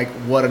telling you like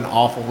what an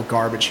awful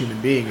garbage human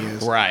being he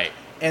is. Right.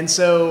 And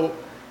so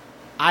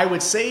I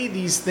would say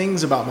these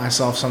things about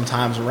myself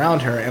sometimes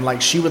around her, and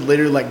like she would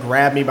literally like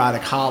grab me by the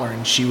collar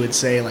and she would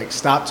say like,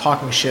 stop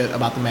talking shit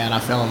about the man I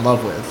fell in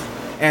love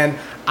with. And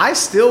I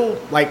still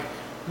like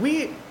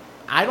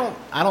I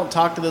don't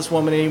talk to this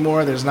woman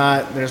anymore. There's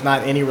not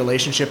any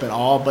relationship at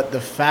all, but the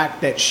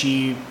fact that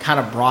she kind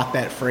of brought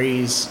that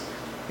phrase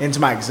into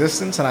my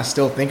existence and I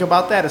still think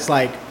about that, it's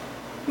like,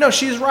 no,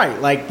 she's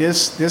right. Like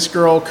this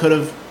girl could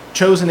have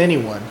chosen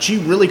anyone. She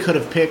really could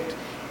have picked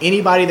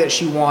anybody that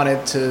she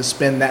wanted to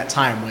spend that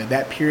time with,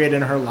 that period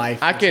in her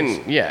life.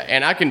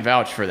 And I can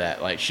vouch for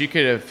that. Like, she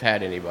could have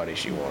had anybody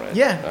she wanted.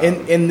 Yeah,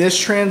 in this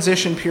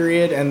transition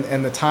period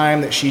and the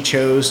time that she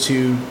chose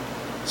to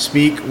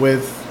speak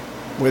with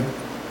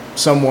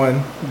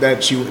someone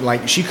that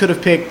she could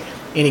have picked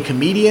any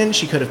comedian,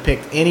 she could have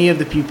picked any of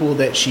the people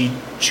that she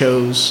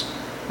chose.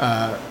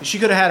 She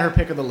could have had her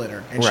pick of the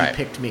litter, and she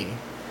picked me.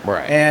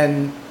 Right.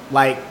 And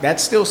like, that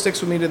still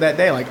sticks with me to that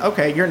day. Like,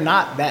 okay, you're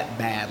not that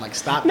bad. Like,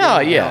 stop being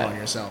down on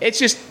yourself. It's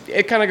just,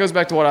 it kind of goes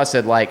back to what I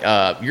said. Like,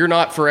 you're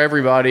not for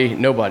everybody.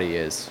 Nobody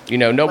is.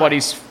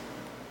 Nobody's... Right.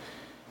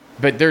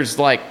 But there's,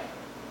 like,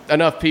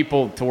 enough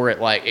people to where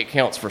it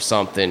counts for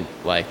something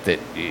like that.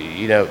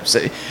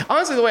 So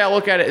honestly, the way I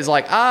look at it is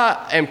like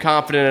I am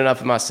confident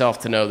enough in myself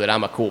to know that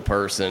I'm a cool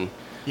person,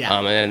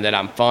 and that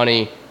I'm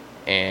funny.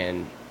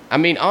 And I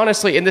mean,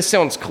 honestly, and this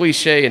sounds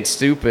cliche and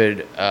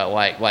stupid,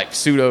 like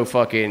pseudo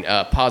fucking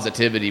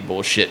positivity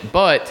bullshit,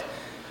 but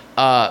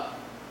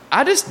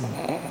I just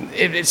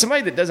if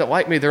somebody that doesn't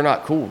like me, they're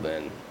not cool.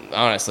 Then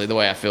honestly, the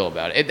way I feel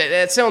about it,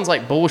 it sounds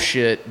like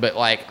bullshit, but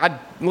like I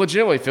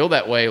legitimately feel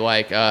that way.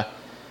 Like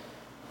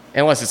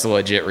unless it's a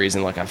legit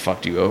reason, like I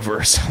fucked you over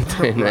or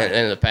something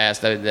in the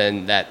past,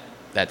 then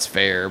that's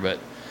fair. But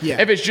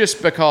if it's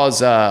just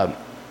because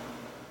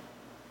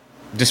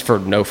just for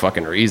no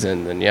fucking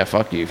reason, then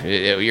fuck you.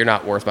 You're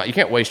not worth my. You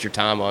can't waste your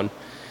time on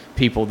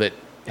people that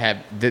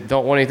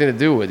don't want anything to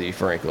do with you.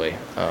 Frankly,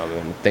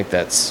 and I think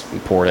that's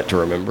important to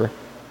remember.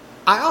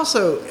 I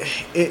also,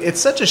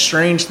 it's such a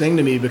strange thing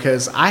to me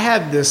because I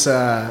have this,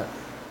 I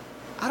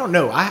don't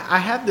know, I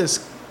have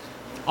this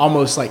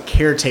almost like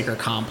caretaker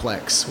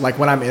complex. Like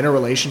when I'm in a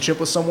relationship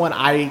with someone,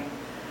 I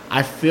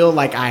feel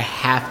like I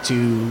have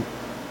to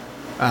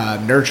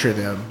nurture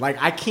them.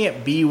 Like I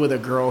can't be with a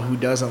girl who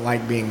doesn't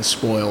like being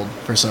spoiled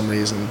for some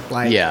reason.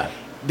 Like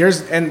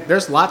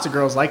there's lots of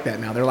girls like that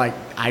now. They're like,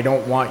 I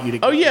don't want you to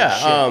get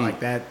shit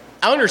like that.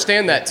 I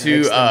understand that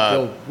too. Makes them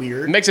feel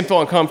weird. Makes them feel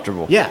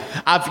uncomfortable. Yeah.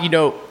 I've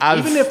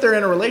even if they're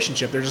in a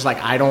relationship, they're just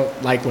like, I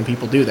don't like when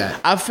people do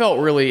that. I've felt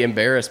really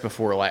embarrassed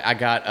before. Like I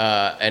got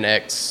an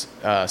ex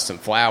some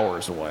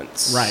flowers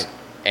once, right?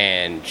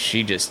 And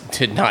she just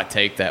did not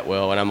take that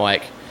well. And I'm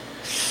like,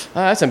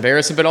 that's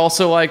embarrassing, but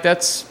also like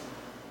that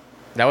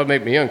would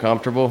make me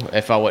uncomfortable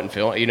if I wasn't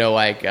feeling.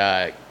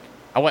 I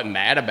wasn't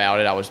mad about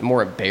it. I was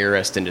more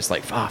embarrassed and just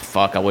like,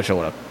 fuck, I wish I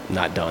would have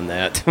not done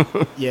that.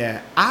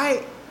 Yeah,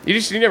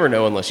 You never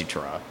know unless you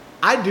try.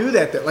 I do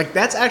that. Like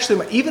that's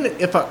actually even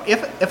if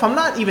I'm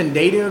not even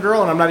dating a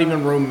girl and I'm not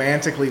even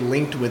romantically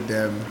linked with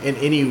them in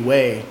any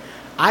way,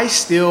 I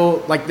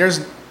still like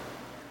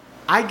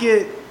I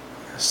get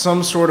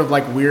some sort of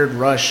like weird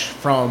rush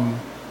from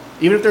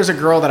even if there's a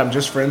girl that I'm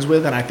just friends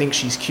with and I think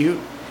she's cute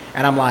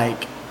and I'm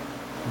like,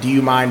 do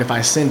you mind if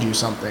I send you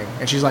something?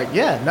 And she's like,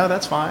 yeah, no,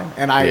 that's fine.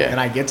 And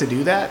I get to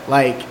do that.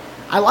 Like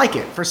I like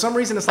it. For some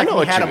reason, it's like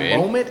we had a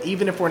moment,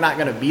 even if we're not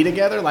going to be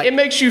together. Like it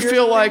makes you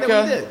feel like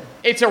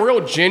it's a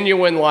real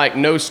genuine, like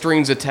no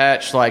strings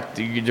attached. Like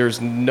there's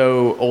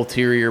no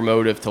ulterior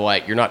motive to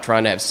like you're not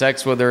trying to have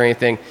sex with her or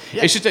anything.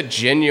 Yeah. It's just a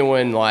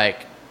genuine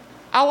like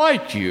I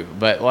like you,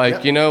 but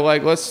like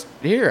like let's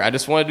I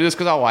just want to do this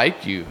because I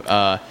like you.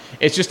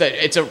 It's just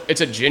it's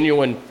a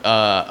genuine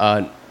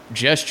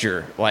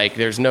gesture. Like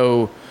there's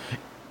no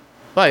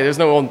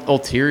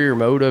ulterior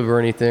motive or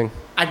anything.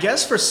 I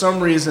guess for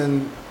some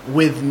reason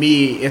with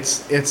me,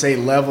 it's a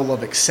level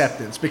of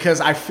acceptance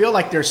because I feel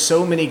like there's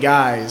so many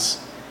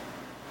guys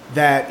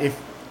that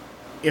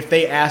if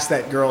they ask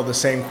that girl the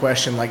same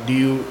question, like,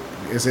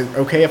 is it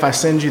okay if I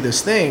send you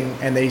this thing?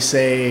 And they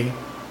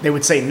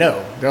would say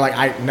no. They're like,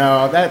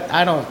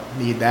 I don't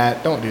need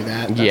that. Don't do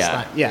that.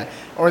 That's not.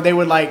 Or they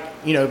would like,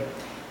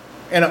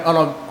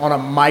 on a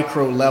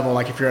micro level,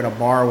 like if you're at a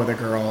bar with a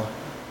girl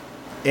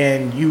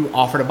and you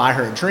offer to buy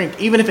her a drink,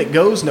 even if it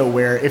goes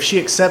nowhere, if she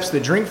accepts the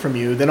drink from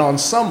you, then on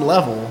some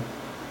level,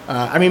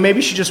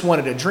 maybe she just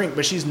wanted a drink,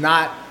 but she's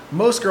not.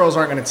 Most girls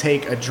aren't going to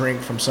take a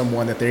drink from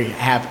someone that they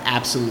have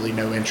absolutely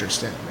no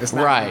interest in. It's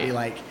not going to be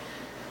like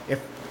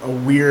if a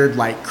weird,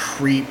 like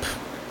creep,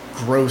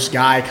 gross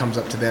guy comes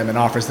up to them and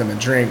offers them a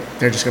drink,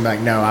 they're just going to be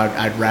like, no,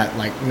 I'd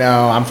rather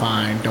no, I'm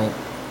fine.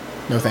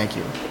 No, thank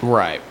you.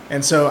 Right.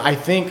 And so I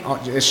think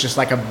it's just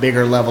like a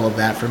bigger level of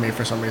that for me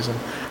for some reason.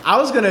 I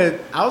was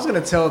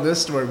gonna tell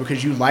this story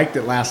because you liked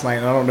it last night,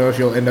 and I don't know if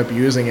you'll end up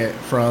using it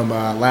from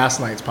last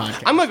night's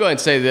podcast. I'm gonna go ahead and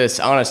say this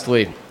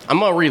honestly. I'm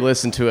gonna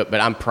re-listen to it,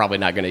 but I'm probably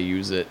not gonna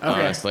use it. Okay.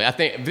 Honestly, I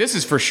think this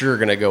is for sure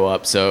gonna go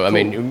up. So I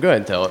mean, you can go ahead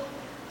and tell it.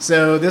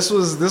 So this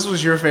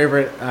was your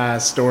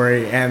favorite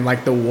story, and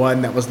like the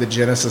one that was the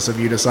genesis of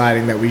you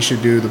deciding that we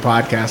should do the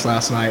podcast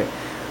last night.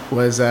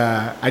 Was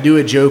I do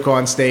a joke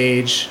on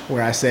stage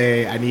where I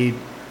say I need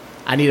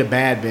a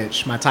bad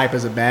bitch. My type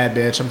is a bad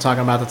bitch. I'm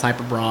talking about the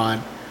type of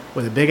broad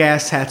with a big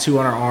ass tattoo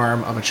on her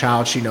arm of a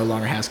child she no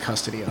longer has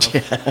custody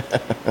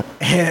of.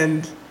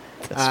 And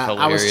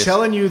I was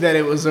telling you that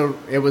it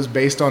was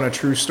based on a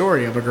true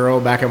story of a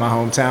girl back in my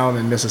hometown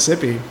in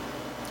Mississippi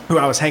who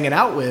I was hanging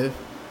out with.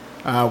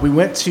 We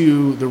went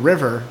to the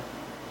river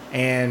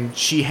and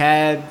she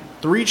had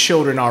 3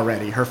 children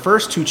already. Her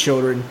first 2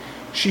 children,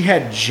 she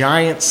had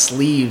giant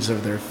sleeves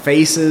of their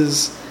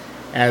faces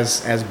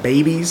as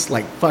babies,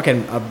 like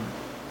fucking a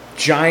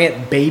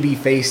giant baby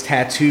face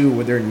tattoo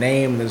with their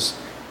name, this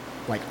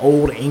like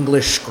old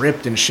English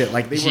script and shit.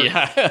 Like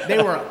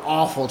they were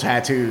awful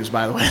tattoos,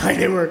 by the way. Like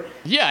they were.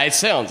 Yeah, it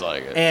sounds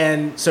like it.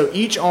 And so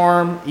each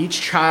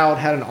child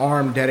had an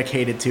arm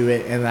dedicated to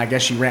it, and I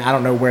guess she ran. I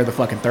don't know where the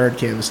fucking third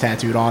kid was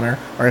tattooed on her,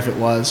 or if it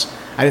was.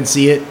 I didn't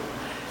see it.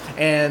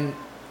 And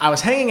I was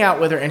hanging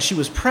out with her, and she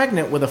was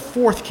pregnant with a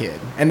 4th kid.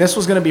 And this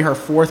was going to be her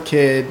 4th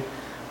kid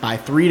by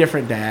 3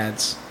 different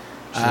dads.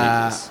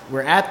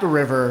 We're at the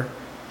river.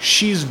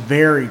 she's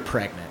very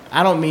pregnant.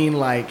 I don't mean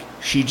like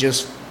she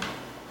just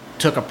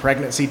took a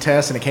pregnancy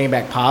test and it came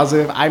back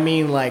positive. I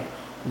mean like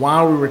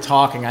while we were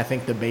talking, I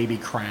think the baby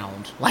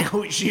crowned. Like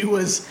she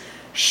was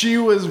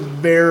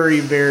very,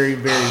 very,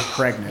 very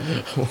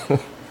pregnant.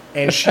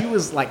 And she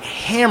was like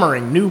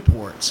hammering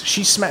Newports.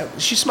 She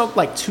smoked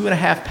like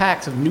 2.5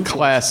 packs of Newports.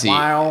 Classy.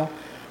 While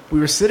we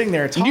were sitting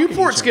there talking.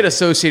 Newports get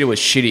associated with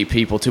shitty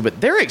people too,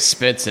 but they're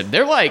expensive.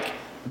 They're like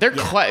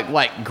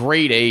like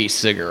grade A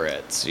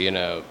cigarettes, you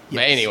know. Yes.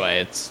 But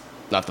anyway, it's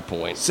not the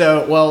point.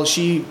 So, well,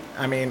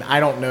 I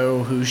don't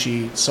know who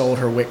she sold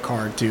her WIC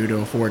card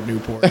to afford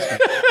Newports.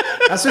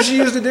 That's what she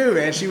used to do,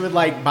 man. She would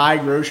like buy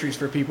groceries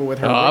for people with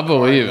her WIC I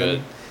believe card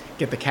it.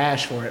 Get the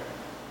cash for it.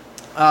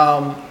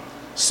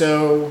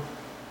 So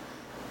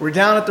we're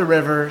down at the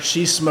river.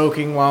 She's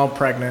smoking while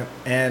pregnant,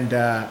 and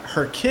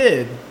her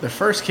kid, the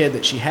first kid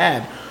that she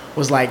had,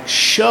 was like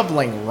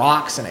shoveling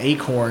rocks and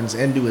acorns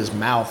into his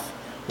mouth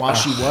while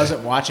she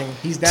wasn't watching.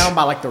 He's down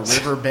by like the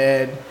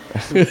riverbed.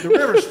 The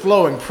river's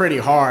flowing pretty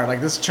hard. Like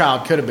this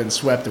child could have been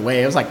swept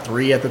away. It was like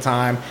 3 at the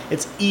time.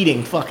 It's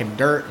eating fucking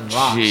dirt and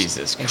rocks.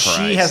 Jesus and Christ.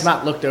 She has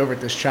not looked over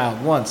at this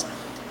child once.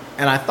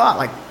 And I thought,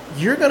 like,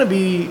 you're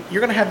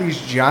gonna have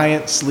these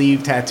giant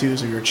sleeve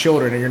tattoos of your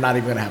children, and you're not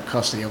even gonna have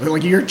custody of it.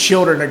 Like your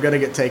children are gonna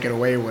get taken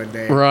away one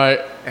day, right?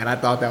 And I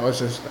thought that was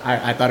just,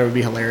 I thought it would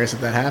be hilarious if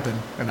that happened,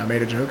 and I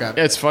made a joke out of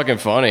it. It's fucking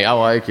funny. I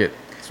like it.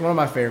 It's one of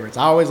my favorites.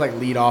 I always like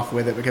lead off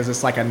with it because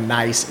it's like a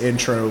nice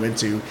intro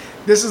into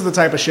this is the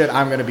type of shit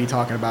I'm gonna be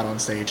talking about on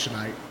stage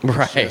tonight. It's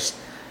right. Just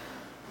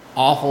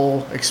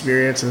awful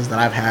experiences that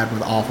I've had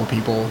with awful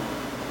people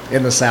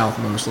in the South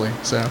mostly.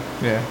 So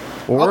yeah.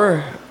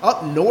 Or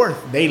up north,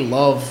 they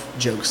love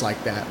jokes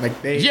like that.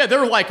 Like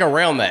they're like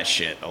around that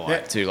shit a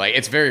lot too. Like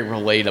it's very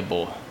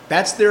relatable.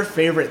 That's their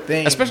favorite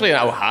thing, especially in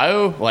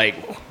Ohio. Like,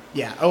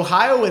 yeah,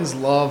 Ohioans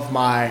love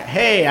my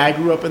hey. I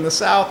grew up in the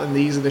South, and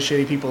these are the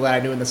shitty people that I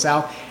knew in the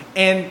South.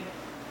 And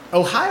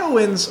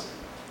Ohioans,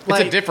 like,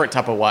 it's a different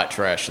type of white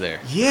trash there.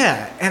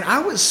 Yeah, and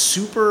I was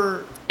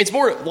super. It's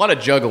more a lot of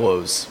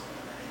juggalos.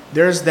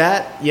 There's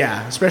that,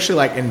 yeah, especially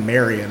like in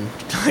Marion.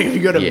 Like if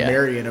you go to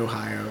Marion,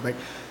 Ohio, like.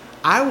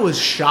 I was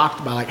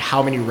shocked by like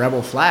how many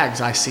rebel flags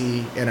I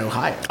see in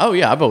Ohio. Oh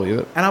yeah, I believe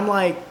it. And I'm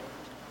like,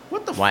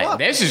 what the fuck?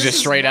 This is just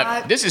straight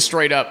up. This is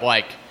straight up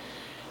like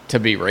to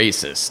be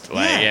racist.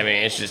 Like I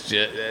mean, it's just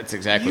that's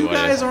exactly what it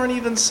is. You guys aren't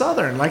even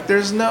Southern. Like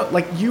there's no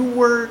like you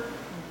were.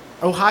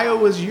 Ohio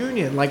was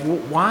Union. Like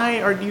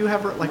why are you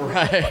have like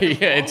right?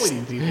 Yeah, it's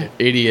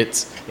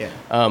idiots.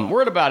 Yeah.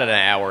 We're at about an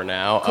hour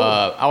now. Cool.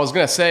 I was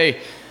gonna say,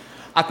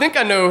 I think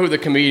I know who the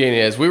comedian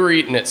is. We were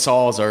eating at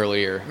Saul's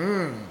earlier.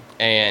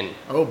 And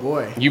oh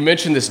boy, you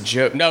mentioned this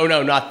joke. No,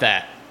 not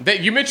that.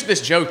 You mentioned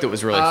this joke that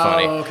was really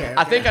funny. Okay.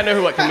 I think I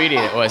know what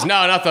comedian it was.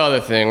 No, not the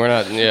other thing. We're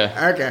not.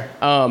 Yeah. Okay.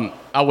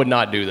 I would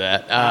not do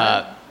that.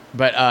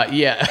 But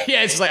yeah,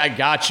 it's like I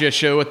gotcha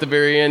show at the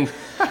very end.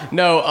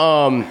 No.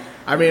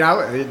 I mean,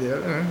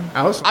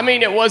 I was. I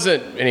mean, it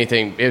wasn't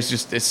anything.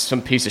 It's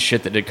some piece of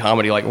shit that did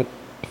comedy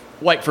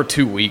like for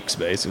 2 weeks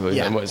basically.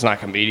 Yeah. It's not a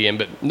comedian,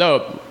 but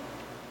no.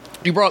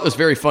 You brought this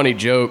very funny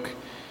joke.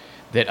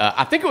 That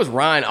I think it was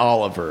Ryan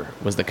Oliver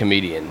was the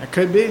comedian. It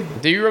could be.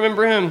 Do you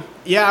remember him?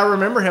 Yeah, I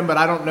remember him, but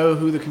I don't know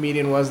who the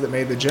comedian was that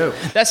made the joke.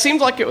 That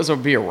seems like it was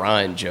be a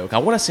Ryan joke. I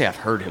want to say I've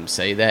heard him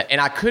say that, and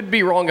I could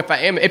be wrong if I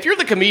am. If you're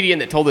the comedian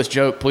that told this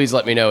joke, please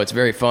let me know. It's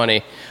very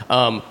funny.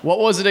 What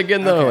was it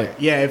again, though? Okay.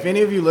 Yeah, if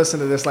any of you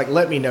listen to this, like,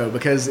 let me know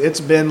because it's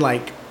been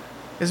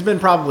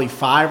probably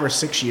 5 or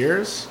 6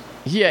 years.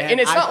 Yeah, and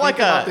it's not like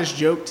about this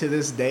joke to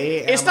this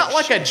day. It's not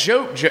like a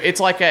joke.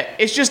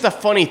 It's just a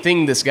funny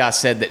thing this guy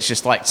said that's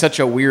just like such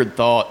a weird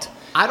thought.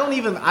 I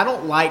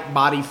don't like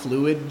body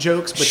fluid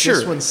jokes, but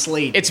this one's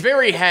slated. It's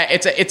very cum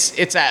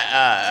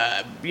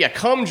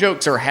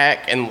jokes are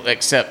hack, and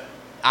except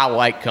I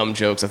like cum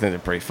jokes. I think they're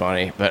pretty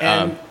funny, but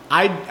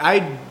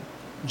I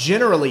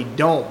generally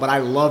don't, but I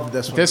loved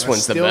this one. This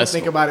one's the best. I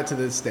still think about it to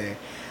this day.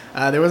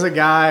 There was a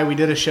guy, we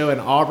did a show in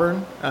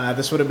Auburn.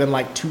 This would have been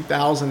like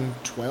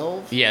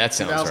 2012. Yeah, that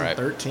sounds right.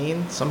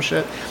 2013, some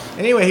shit.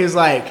 Anyway, he was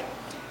like,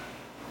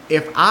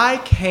 if I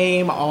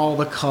came all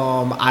the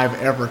cum I've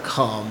ever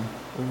come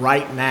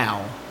right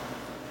now,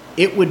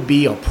 it would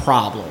be a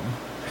problem.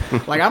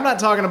 Like, I'm not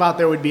talking about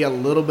there would be a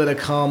little bit of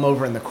cum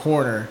over in the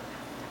corner.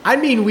 I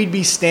mean, we'd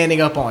be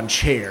standing up on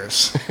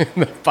chairs.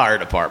 The fire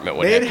department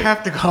would They'd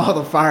have to call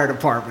the fire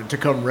department to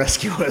come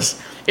rescue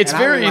us. It's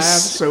and I laughed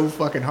so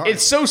fucking hard.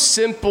 It's so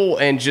simple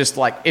and just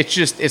like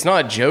it's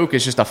not a joke.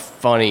 It's just a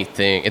funny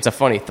thing. It's a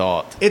funny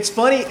thought. It's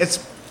funny.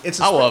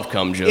 I love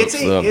cum jokes.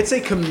 It's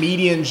a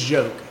comedian's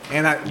joke,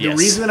 and the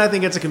reason that I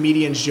think it's a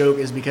comedian's joke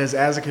is because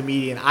as a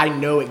comedian, I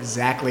know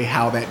exactly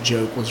how that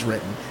joke was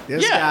written.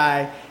 This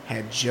guy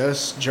had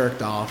just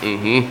jerked off,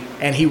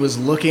 and he was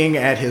looking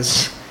at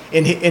his.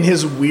 In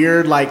his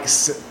weird like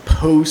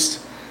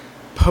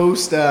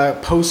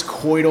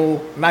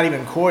post-coital, not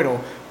even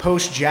coital,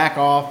 post-jack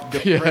off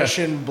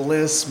depression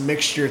bliss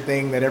mixture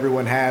thing that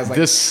everyone has. Like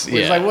it's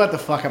like, what the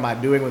fuck am I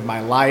doing with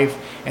my life?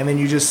 And then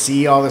you just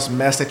see all this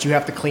mess that you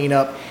have to clean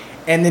up,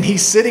 And then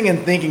he's sitting and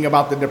thinking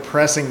about the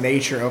depressing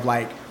nature of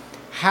like,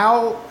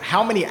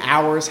 how many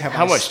hours have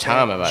how I much spent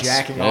time have I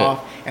jacking spent?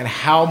 off, and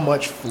how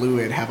much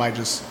fluid have I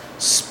just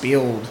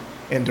spilled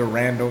into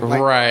random,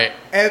 like, right.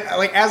 And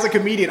like as a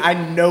comedian, I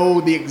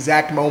know the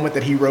exact moment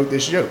that he wrote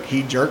this joke.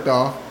 He jerked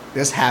off,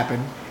 this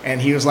happened,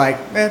 and he was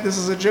like, man, this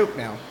is a joke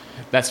now.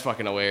 That's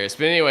fucking hilarious.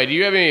 But anyway, do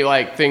you have any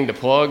like thing to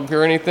plug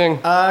or anything?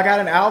 I got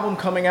an album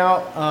coming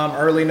out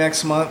early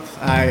next month.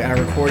 I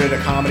recorded a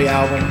comedy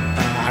album.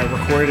 I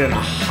recorded in a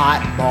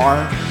hot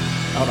bar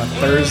on a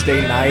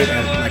Thursday night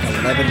at like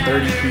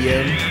 11:30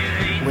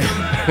 p.m. with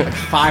like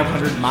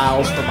 500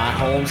 miles from my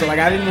home. So like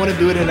I didn't want to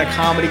do it in a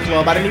comedy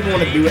club. I didn't even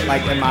want to do it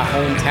like in my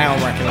hometown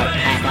where I can like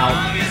pack out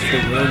the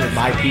room with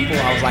my people.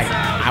 I was like,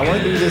 I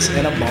want to do this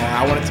in a bar.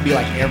 I want it to be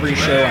like every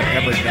show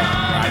I've ever done,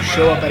 where I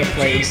show up at a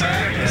place,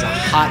 there's a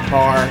hot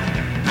bar,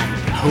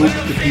 I hope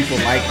the people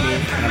like me,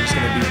 and I'm just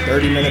going to do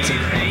 30 minutes of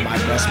my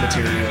best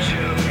material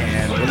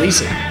and release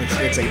it.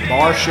 It's a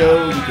bar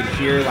show. You can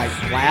hear like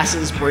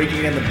glasses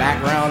breaking in the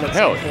background at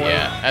Hell some point.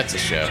 yeah, that's a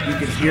show. You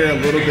can hear a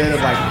little bit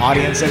of like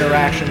audience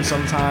interaction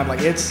sometime.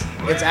 Like it's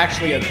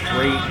actually a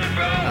great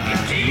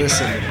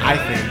listen, I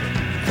think,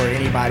 for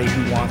anybody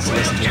who wants to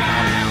listen to a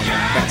comedy album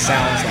that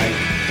sounds like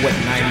what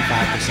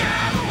 95% of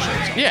comedy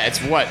shows are. Yeah, it's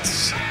what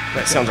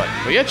that sounds like.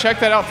 But yeah, check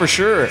that out for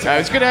sure.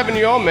 It's good having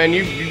you on, man.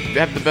 You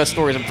have the best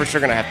stories. I'm for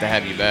sure gonna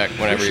have you back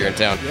whenever you're in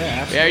town. Yeah,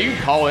 absolutely. Yeah, you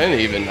can call in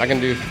even. I can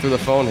do through the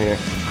phone here.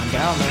 I'm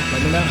down, man.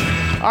 Let me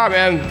know. All right,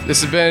 man.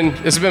 This has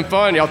been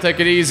fun. Y'all take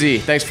it easy.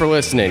 Thanks for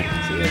listening.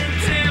 See ya.